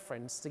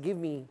reference to give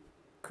me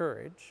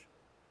courage,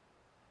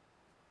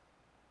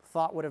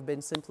 thought would have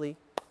been simply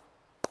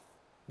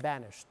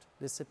banished,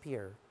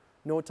 disappear.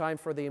 No time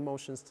for the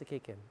emotions to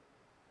kick in.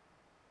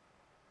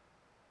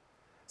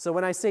 So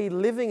when I say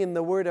living in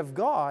the Word of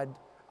God,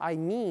 I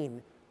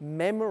mean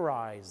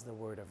memorize the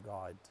Word of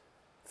God.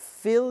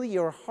 Fill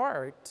your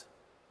heart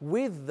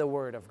with the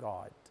Word of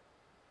God.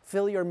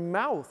 Fill your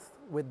mouth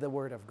with the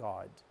Word of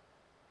God.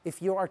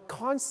 If you are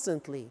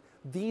constantly,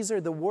 these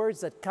are the words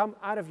that come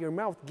out of your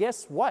mouth,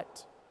 guess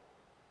what?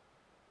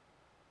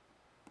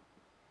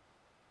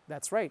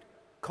 That's right.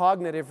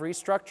 Cognitive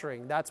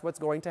restructuring. That's what's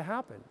going to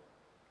happen.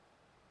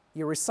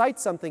 You recite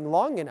something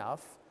long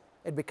enough,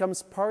 it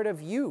becomes part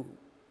of you.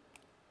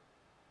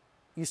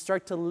 You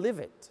start to live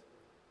it.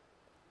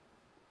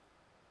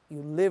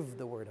 You live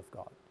the Word of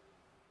God.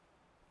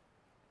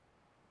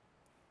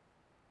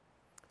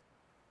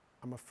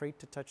 I'm afraid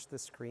to touch the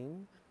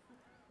screen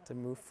to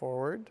move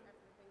forward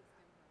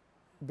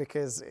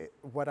because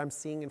what I'm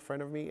seeing in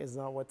front of me is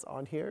not what's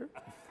on here.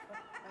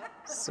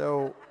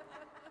 So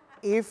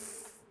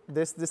if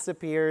this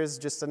disappears,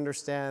 just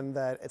understand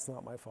that it's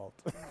not my fault.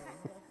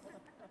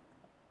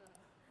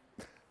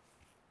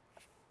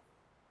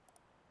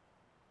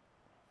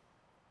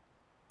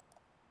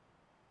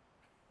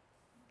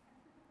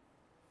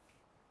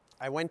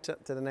 I went to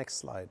the next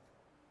slide.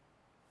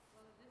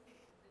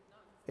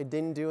 It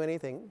didn't do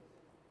anything.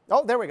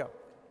 Oh, there we go.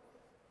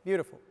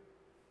 Beautiful.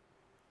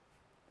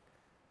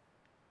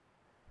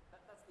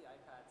 That's the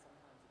iPad.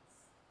 Sometimes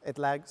It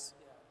lags.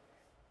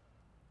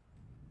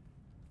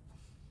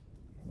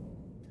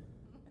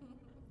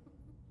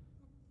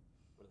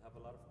 We'll have a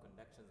lot of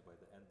connections by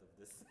the end of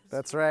this.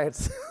 That's right.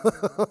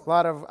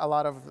 a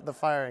lot of the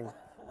firing,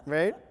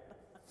 right?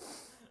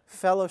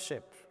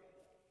 Fellowship,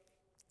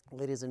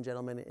 ladies and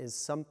gentlemen, is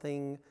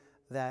something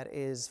that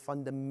is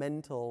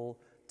fundamental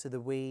to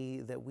the way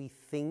that we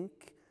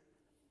think,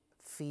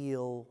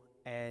 feel,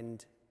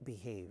 and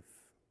behave.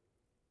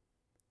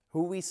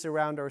 Who we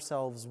surround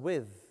ourselves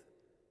with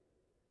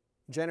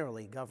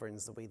generally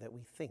governs the way that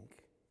we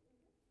think.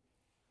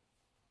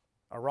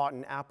 A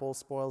rotten apple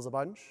spoils a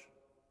bunch.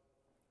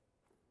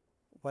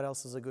 What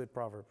else is a good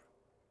proverb?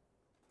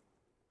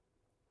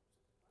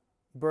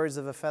 Birds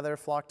of a feather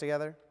flock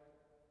together.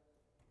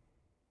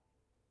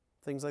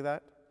 Things like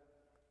that.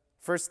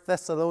 1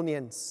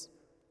 Thessalonians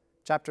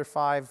chapter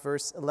 5,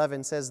 verse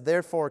 11 says,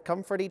 "Therefore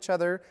comfort each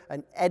other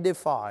and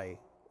edify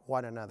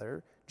one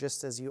another,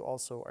 just as you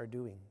also are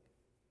doing."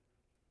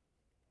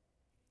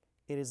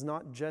 It is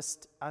not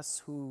just us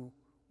who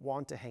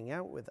want to hang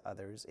out with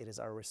others, it is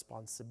our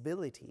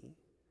responsibility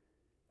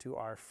to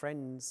our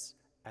friends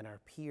and our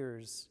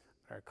peers,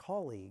 our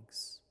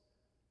colleagues,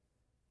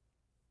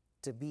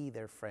 to be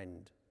their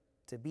friend,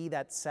 to be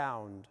that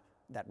sound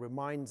that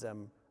reminds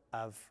them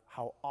of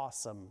how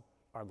awesome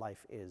our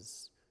life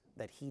is,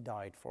 that He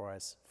died for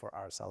us for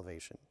our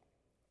salvation.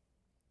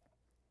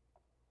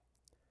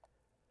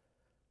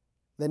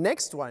 The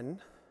next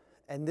one,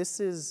 and this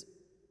is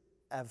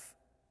of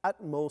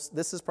utmost,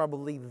 this is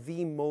probably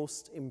the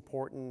most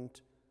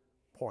important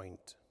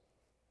point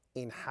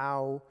in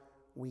how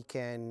we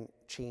can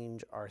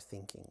change our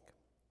thinking.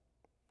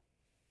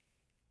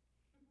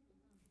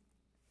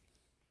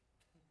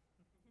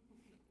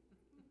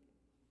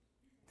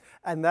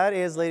 And that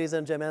is, ladies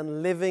and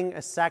gentlemen, living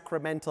a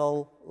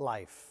sacramental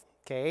life,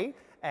 okay?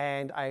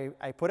 And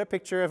I put a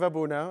picture of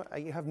Abuna.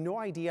 You have no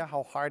idea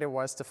how hard it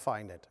was to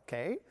find it,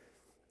 okay?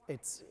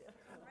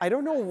 I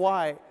don't know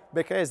why,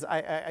 because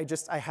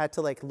I had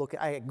to like look,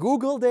 I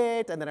Googled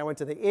it, and then I went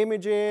to the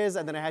images,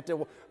 and then I had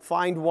to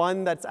find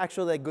one that's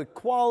actually like good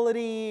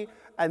quality.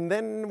 And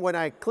then when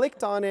I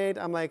clicked on it,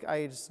 I'm like,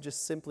 I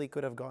just simply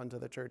could have gone to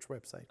the church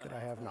website, could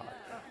I have not?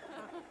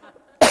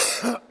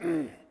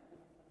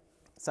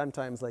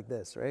 Sometimes like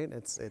this, right?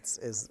 It's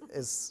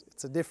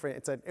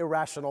an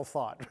irrational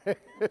thought, right?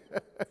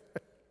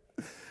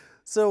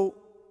 So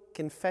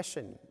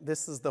confession,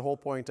 this is the whole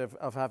point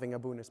of having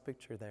Abuna's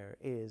picture there,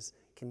 is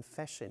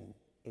confession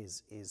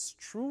is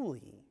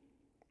truly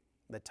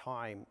the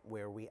time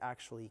where we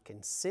actually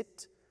can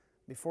sit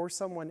before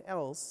someone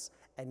else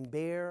and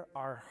bare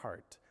our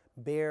heart,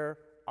 bare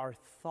our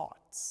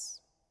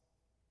thoughts.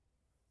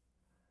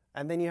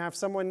 And then you have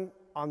someone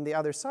on the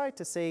other side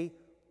to say,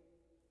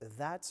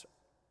 that's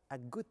a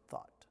good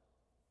thought.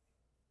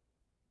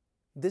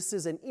 This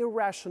is an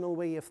irrational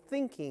way of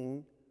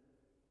thinking,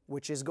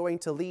 which is going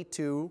to lead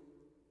to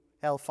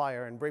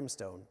hellfire and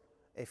brimstone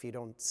if you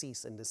don't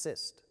cease and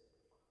desist.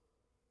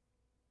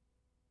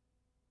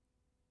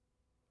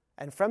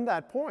 And from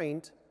that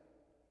point,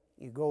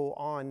 you go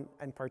on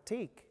and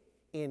partake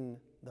in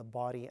the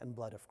body and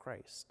blood of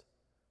Christ.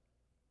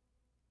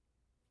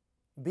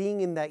 Being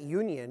in that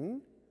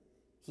union,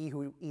 he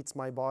who eats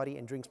my body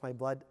and drinks my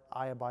blood,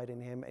 I abide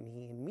in him and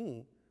he in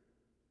me.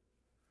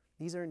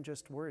 These aren't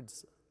just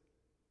words.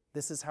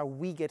 This is how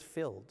we get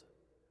filled,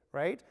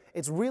 right?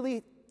 It's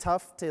really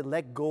tough to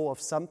let go of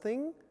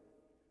something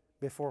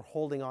before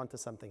holding on to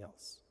something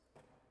else.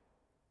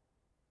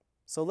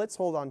 So let's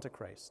hold on to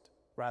Christ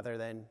rather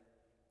than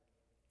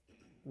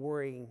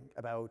worrying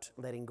about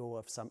letting go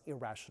of some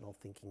irrational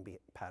thinking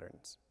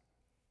patterns.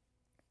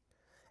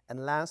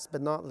 And last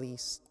but not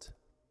least,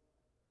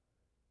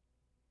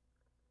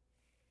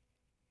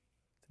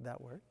 did that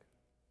work?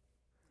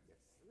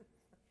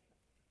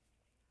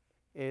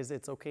 Is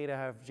it's okay to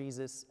have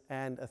Jesus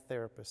and a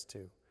therapist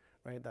too,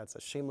 right? That's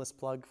a shameless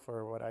plug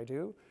for what I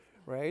do,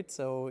 right?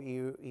 So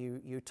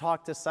you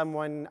talk to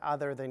someone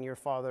other than your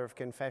father of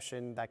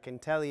confession that can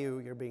tell you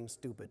you're being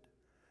stupid,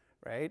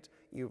 right?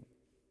 You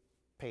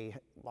pay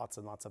lots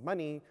and lots of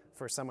money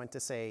for someone to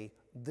say,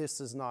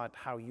 this is not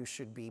how you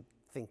should be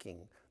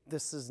thinking.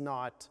 This is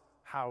not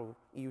how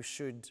you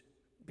should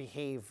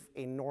behave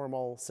in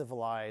normal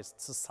civilized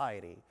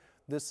society.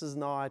 This is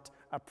not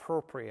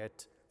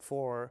appropriate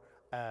for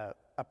a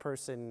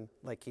person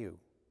like you.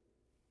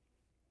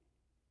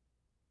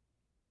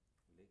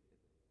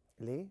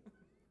 Lee?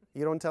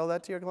 You don't tell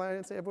that to your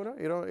clients, Abuna?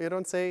 You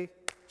don't say,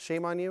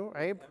 shame on you,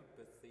 right?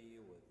 Empathy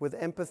With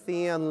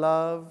empathy and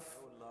love.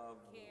 love,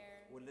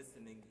 with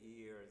listening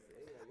ears.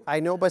 I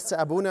know, but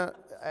Abuna,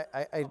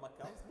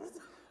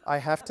 I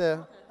have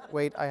to,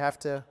 wait, I have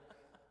to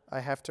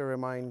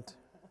remind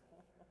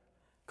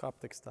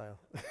Coptic style.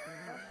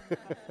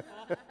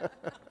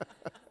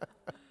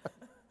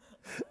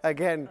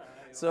 Again,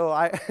 so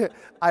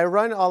I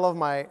run all of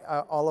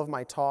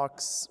my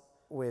talks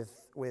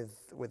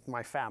with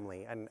my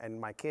family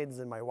and my kids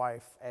and my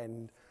wife,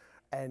 and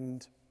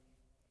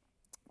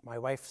my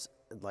wife's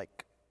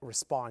like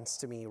response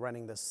to me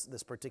running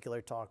this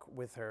particular talk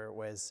with her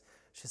was,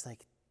 she's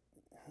like,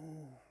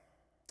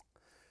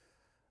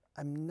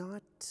 I'm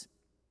not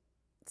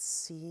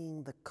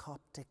seeing the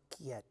Coptic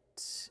yet.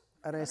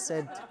 And I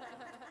said,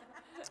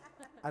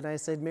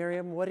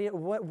 Miriam, what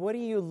are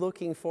you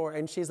looking for?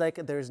 And she's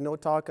like, there's no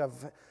talk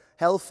of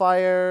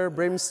hellfire,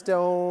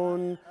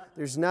 brimstone.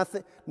 There's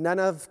none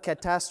of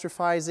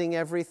catastrophizing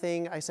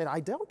everything. I said,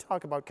 I don't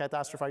talk about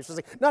catastrophizing. She's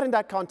like, not in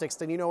that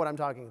context, and you know what I'm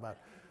talking about.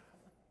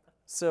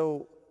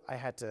 So I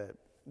had to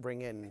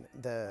bring in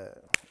the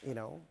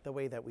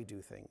way that we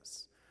do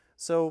things.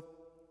 So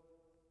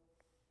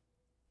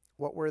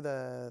what were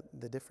the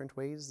different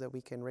ways that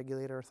we can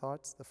regulate our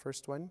thoughts? The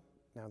first one,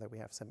 now that we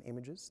have some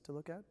images to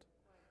look at.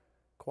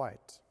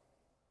 Quiet.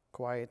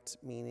 Quiet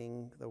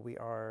meaning that we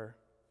are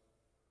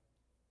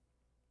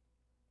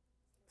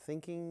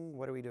thinking,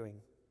 what are we doing?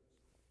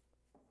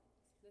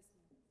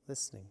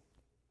 listening.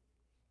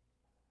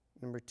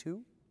 Number 2,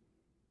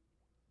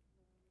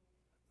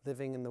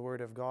 living in the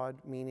Word of God,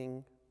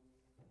 meaning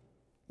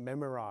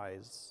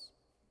memorize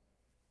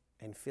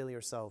and fill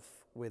yourself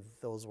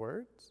with those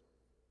words.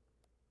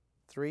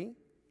 3,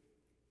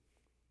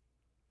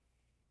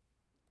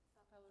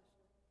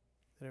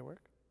 did it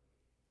work?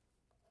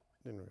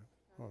 Didn't work.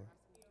 Oh.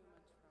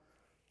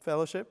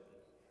 Fellowship.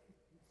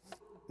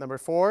 Number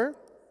 4.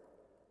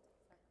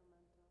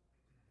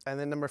 And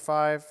then number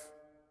 5.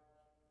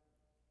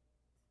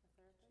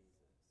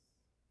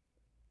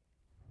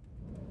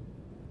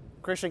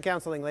 Christian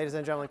counseling, ladies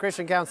and gentlemen.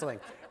 Christian counseling.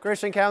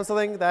 Christian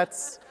counseling,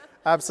 that's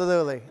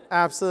absolutely.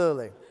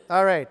 Absolutely.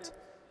 All right.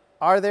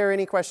 Are there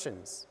any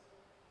questions?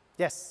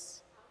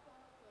 Yes.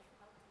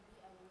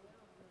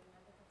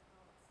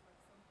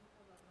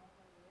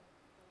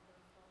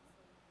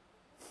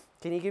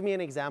 Can you give me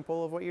an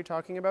example of what you're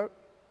talking about?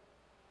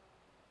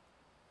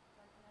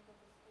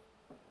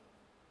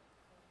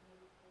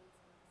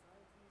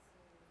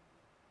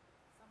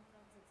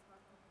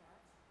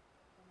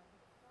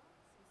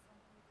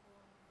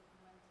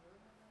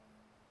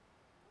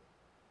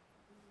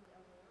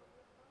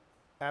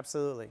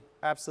 Absolutely,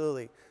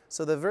 absolutely.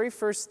 So the very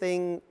first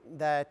thing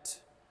that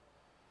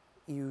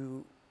we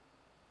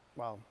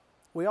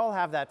all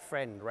have that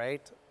friend,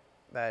 right?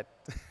 That,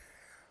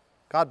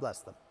 God bless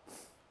them.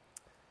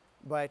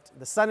 But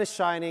the sun is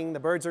shining, the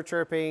birds are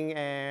chirping,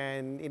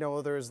 and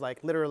there's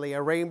like literally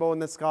a rainbow in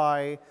the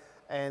sky,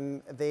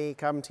 and they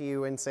come to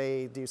you and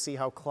say, do you see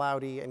how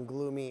cloudy and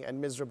gloomy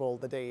and miserable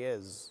the day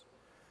is?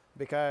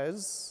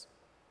 Because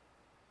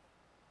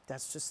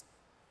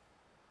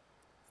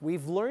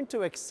we've learned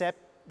to accept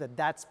that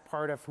that's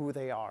part of who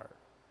they are.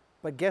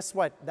 But guess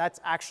what? That's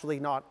actually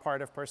not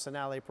part of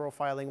personality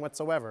profiling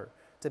whatsoever,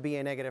 to be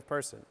a negative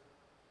person,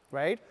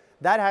 right?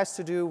 That has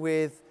to do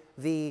with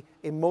the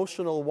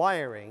emotional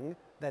wiring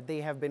that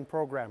they have been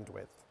programmed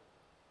with.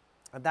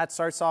 And that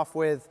starts off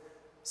with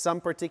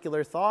some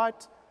particular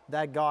thought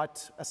that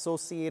got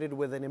associated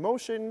with an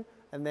emotion,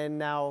 and then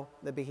now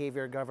the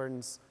behavior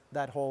governs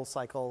that whole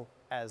cycle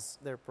as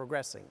they're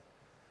progressing.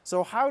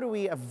 So how do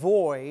we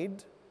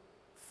avoid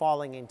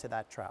falling into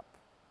that trap,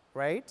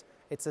 right?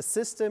 It's a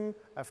system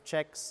of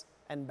checks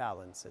and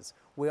balances.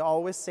 We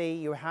always say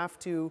you have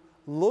to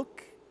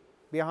look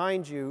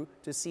behind you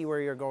to see where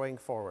you're going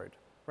forward,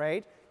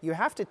 right? You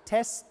have to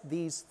test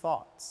these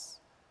thoughts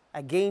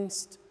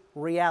against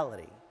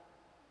reality.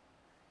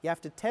 You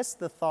have to test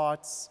the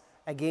thoughts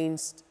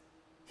against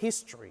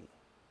history.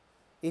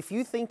 If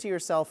you think to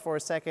yourself for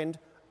a second,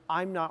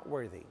 I'm not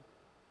worthy,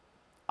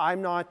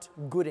 I'm not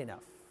good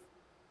enough.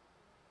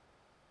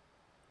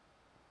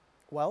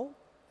 Well,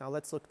 now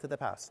let's look to the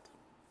past.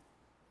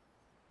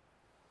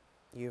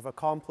 You've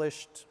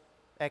accomplished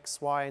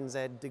X, Y, and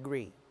Z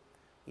degree.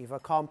 You've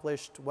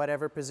accomplished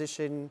whatever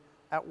position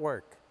at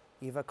work.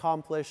 You've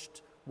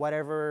accomplished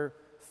whatever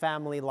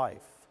family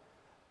life.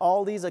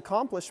 All these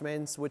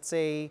accomplishments would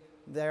say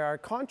they are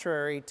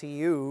contrary to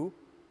you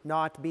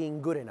not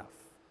being good enough.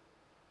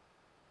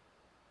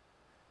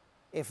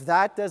 If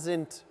that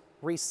doesn't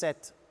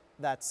reset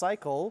that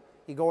cycle,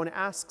 you go and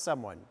ask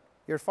someone,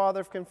 your father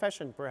of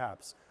confession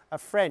perhaps, a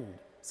friend,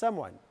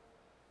 someone.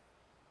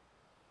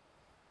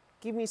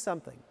 Give me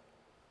something.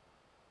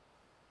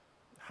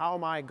 How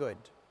am I good?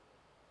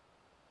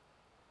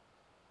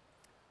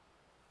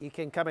 You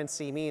can come and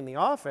see me in the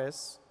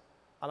office,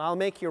 and I'll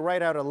make you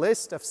write out a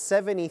list of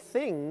 70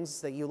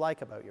 things that you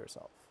like about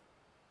yourself.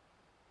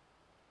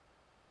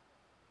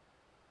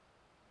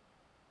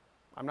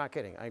 I'm not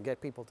kidding. I get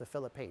people to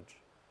fill a page.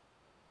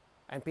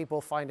 And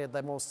people find it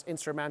the most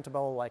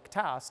insurmountable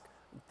task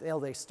until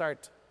they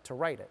start to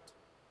write it.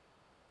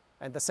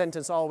 And the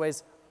sentence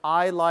always,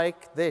 I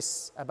like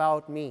this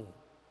about me.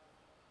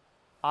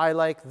 I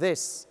like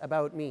this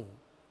about me.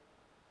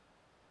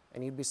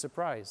 And you'd be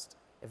surprised.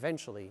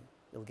 Eventually,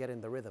 you'll get in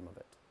the rhythm of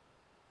it.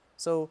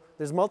 So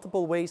there's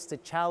multiple ways to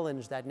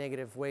challenge that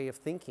negative way of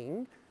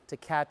thinking to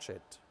catch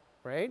it,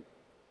 right?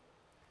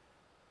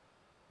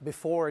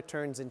 Before it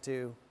turns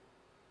into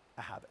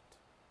a habit.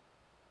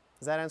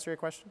 Does that answer your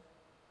question?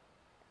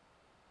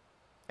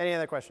 Any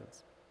other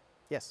questions?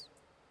 Yes.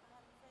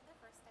 For the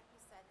first step,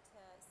 you said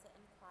to sit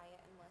in quiet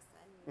and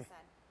listen. You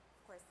said,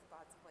 of course,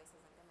 God's voice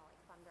isn't going to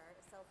thunder.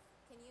 So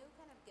can you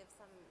kind of give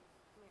some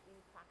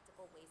maybe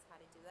practical ways how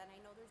to do that? And I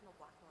know there's no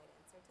black and white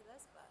answer to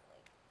this, but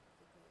if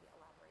you can maybe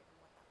elaborate on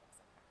what that looks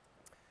like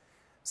practically.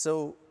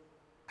 So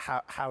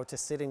how to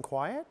sit in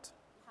quiet?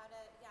 How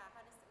to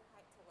sit in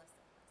quiet to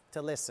listen.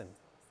 To listen.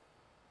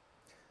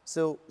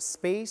 So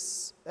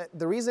space,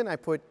 the reason I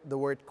put the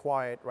word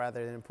quiet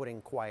rather than putting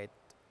quiet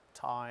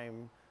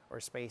time or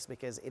space,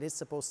 because it is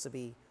supposed to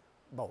be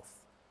both,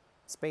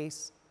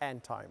 space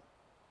and time.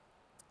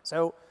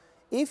 So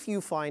if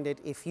you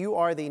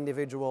are the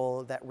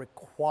individual that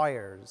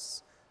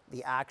requires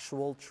the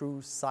actual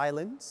true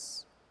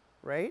silence,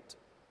 right?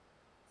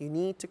 You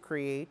need to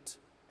create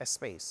a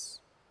space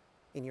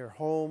in your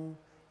home,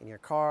 in your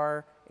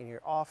car, in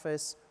your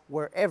office,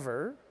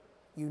 wherever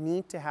you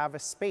need to have a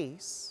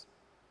space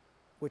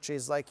which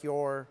is like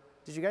your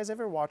did you guys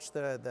ever watch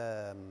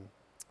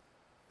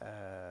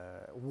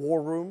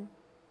War Room?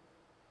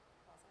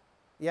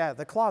 Yeah,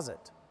 the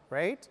closet,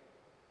 right?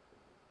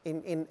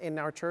 In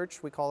our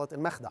church, we call it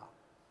al-makhda,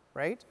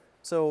 right?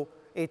 So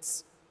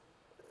it's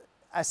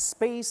a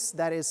space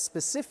that is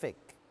specific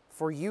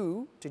for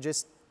you to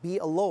just be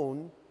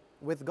alone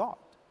with God.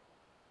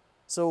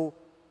 So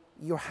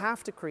you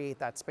have to create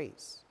that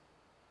space.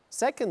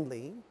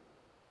 Secondly,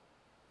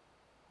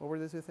 what were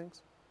the two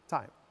things?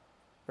 Time,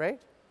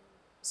 right?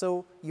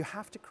 So you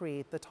have to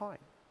create the time.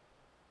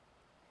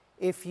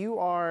 If you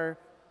are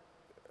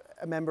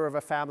a member of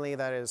a family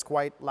that is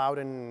quite loud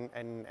and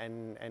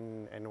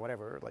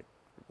whatever, like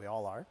we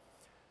all are,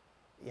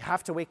 you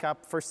have to wake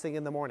up first thing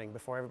in the morning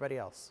before everybody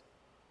else.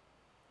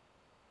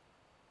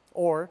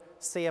 Or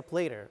stay up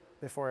later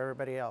before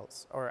everybody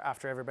else, or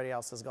after everybody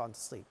else has gone to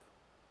sleep.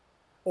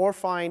 Or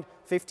find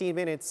 15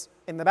 minutes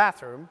in the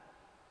bathroom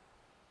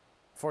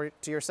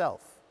to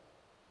yourself,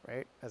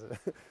 right?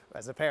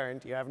 As a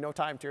parent, you have no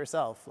time to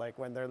yourself. Like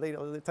when they're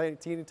little,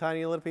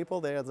 tiny little people,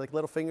 they have like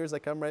little fingers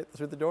that come right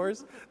through the doors.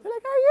 They're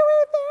like, "Are you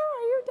in there?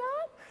 Are you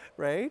done?"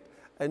 Right?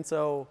 And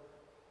so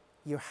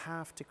you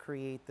have to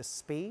create the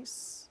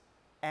space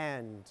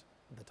and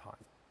the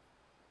time.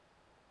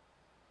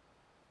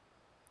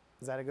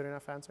 Is that a good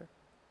enough answer?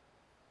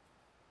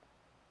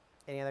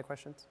 Any other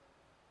questions?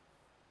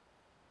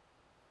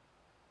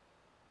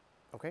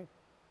 Okay.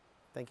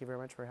 Thank you very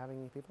much for having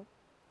me, people.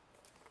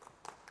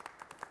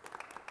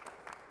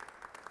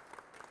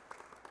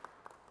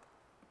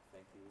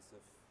 Thank you,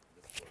 Yousif.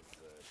 This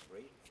was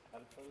great,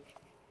 helpful.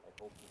 I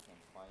hope we can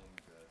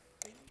find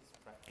things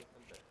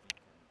practical that we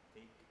can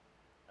take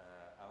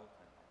out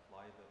and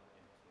apply them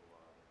into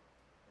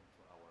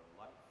our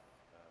life,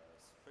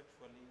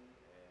 spiritually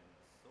and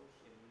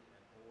socially,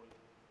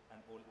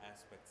 and all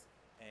aspects.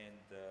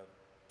 And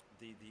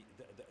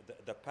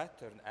the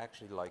pattern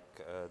actually,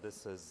 like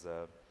this is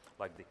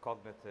like the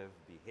cognitive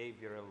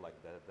behavioral, like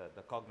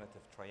the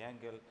cognitive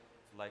triangle.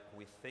 Like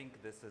we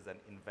think this is an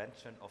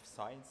invention of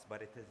science,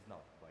 but it is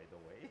not, by the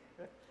way.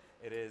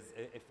 It is,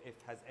 if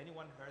has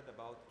anyone heard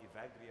about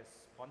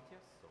Evagrius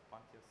Pontius? So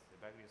Pontius,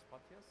 Evagrius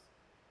Pontius,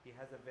 he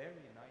has a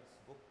very nice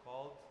book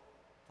called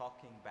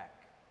Talking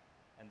Back.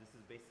 And this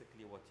is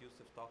basically what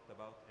Yousif talked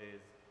about,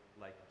 is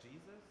like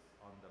Jesus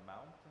on the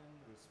mountain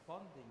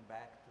responding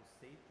back to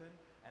Satan.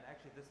 And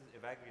actually this is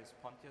Evagrius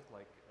Pontius,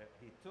 like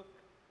he took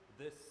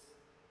this,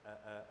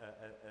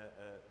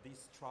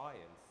 these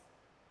trials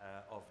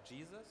of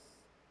Jesus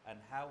and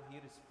how he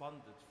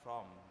responded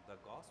from the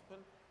gospel,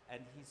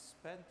 and he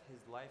spent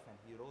his life and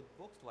he wrote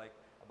books like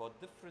about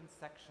different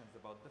sections,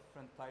 about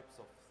different types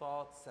of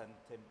thoughts and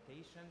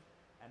temptations,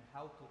 and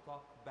how to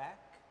talk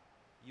back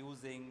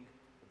using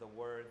the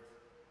word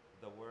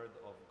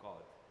of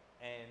God.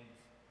 And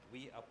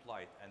we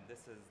applied, and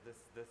this is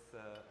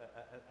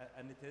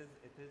and it is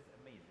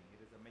amazing. It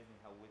is amazing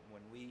how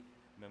when we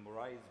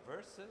memorize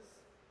verses,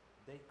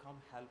 they come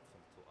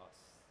helpful to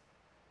us.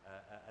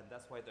 And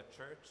that's why the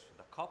church,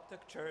 the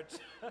Coptic church,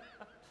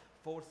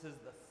 forces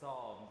the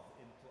Psalms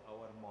into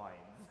our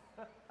minds.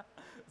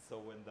 So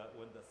when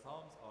the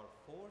Psalms are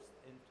forced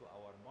into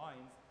our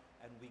minds,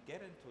 and we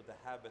get into the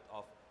habit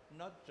of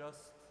not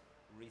just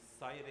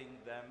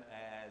reciting them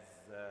as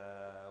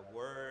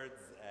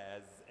words,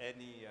 as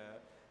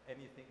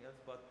anything else,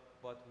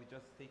 but we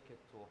just take it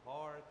to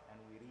heart, and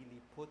we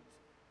really put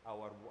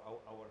our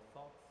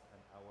thoughts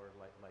and our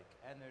like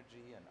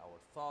energy and our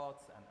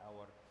thoughts and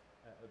our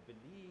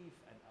belief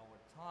and our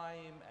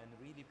time, and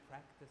really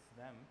practice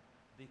them,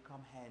 they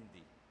come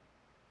handy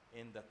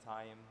in the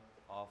time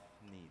of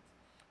need.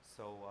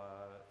 So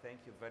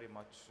thank you very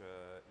much,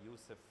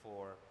 Yousif,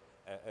 for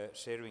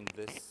sharing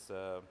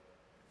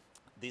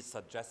these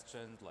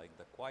suggestions, like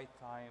the quiet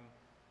time,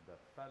 the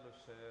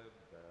fellowship,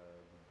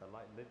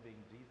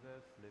 living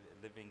Jesus,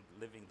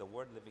 living the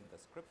Word, living the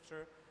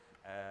Scripture,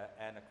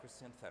 and a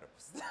Christian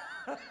therapist.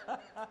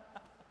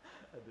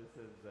 This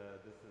is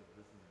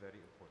very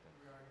important.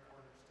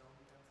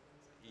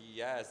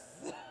 Yes.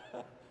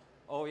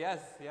 Oh yes,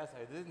 yes.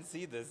 I didn't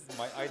see this.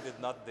 My eye did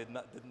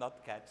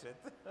not catch it.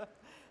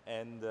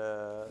 And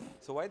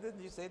so why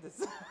didn't you say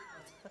this?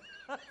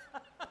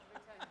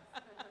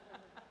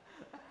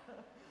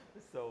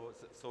 So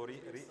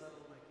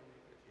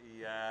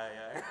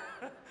yeah.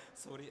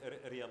 So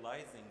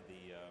realizing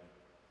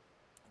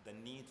the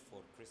need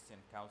for Christian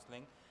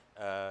counseling.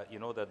 You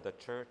know that the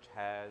church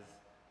has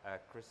a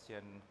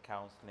Christian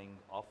counseling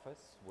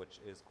office, which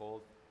is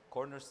called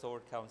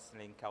Cornerstone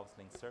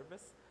Counseling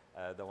Service.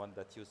 The one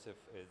that Yousif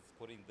is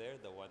putting there,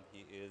 the one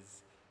he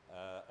is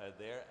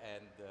there,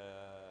 and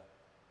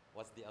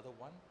what's the other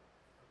one?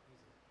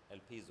 El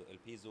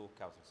Piso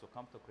Counseling. So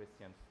come to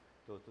Christians,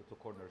 to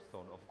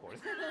Cornerstone, of course.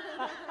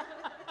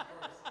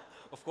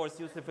 Of course,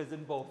 Yousif is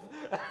in both.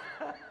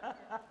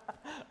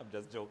 I'm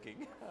just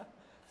joking.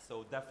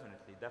 So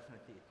definitely,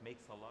 it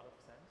makes a lot of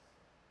sense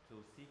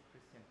to seek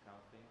Christian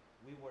counseling.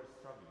 We were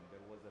struggling.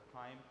 There was a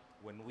time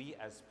when we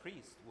as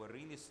priests were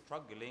really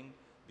struggling,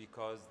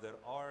 because there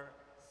are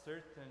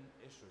certain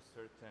issues,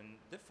 certain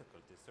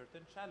difficulties,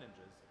 certain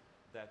challenges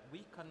that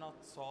we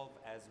cannot solve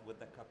as with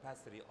the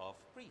capacity of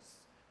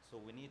priests. So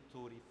we need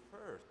to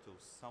refer to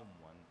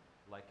someone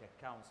like a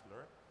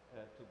counselor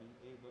to be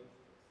able.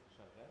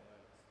 شغال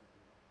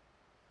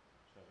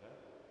شغال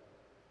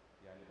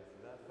يعني بس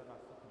ده سمع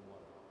صوت من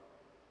ورا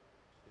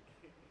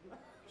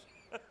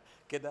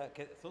كده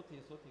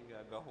صوتي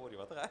جهوري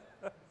بتغير.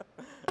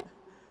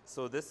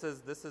 So this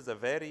is a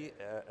very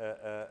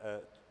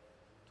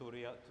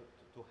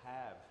to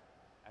have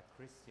a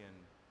Christian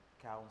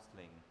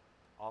counseling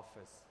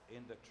office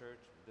in the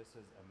church. This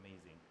is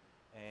amazing,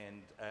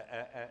 and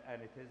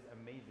it is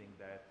amazing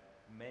that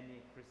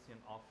many Christian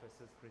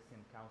offices,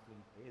 Christian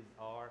counseling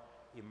are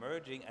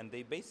emerging, and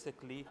they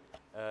basically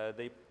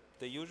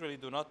they usually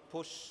do not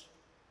push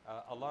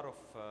a lot of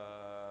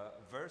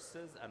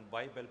verses and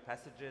Bible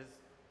passages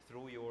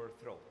through your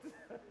throat.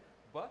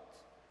 But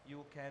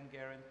you can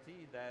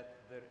guarantee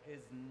that there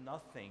is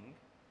nothing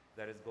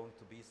that is going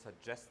to be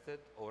suggested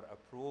or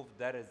approved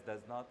that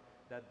does not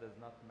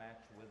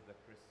match with the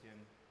Christian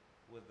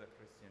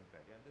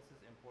value. And this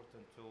is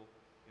important to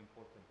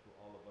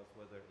all of us,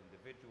 whether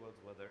individuals,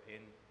 whether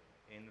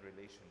in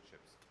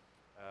relationships.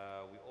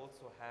 We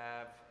also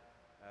have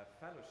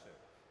fellowship.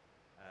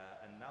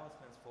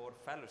 Announcements for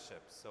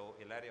fellowship. So,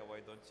 Ilaria,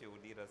 why don't you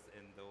lead us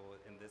in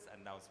this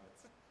announcement?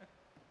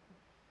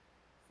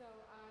 So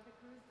the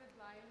cruise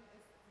deadline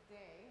is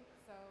today.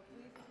 So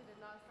please, if you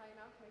did not sign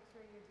up, make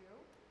sure you do.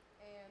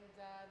 And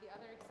the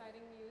other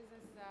exciting news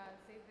is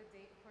save the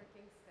date for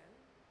Kingston.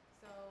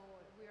 So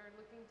we are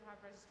looking to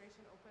have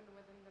registration open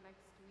within the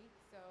next week.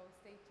 So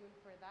stay tuned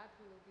for that.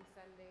 We will be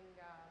sending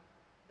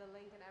the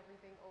link and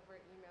everything over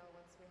email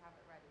once we have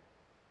it ready.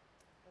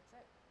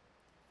 That's it.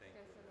 Thank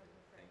you.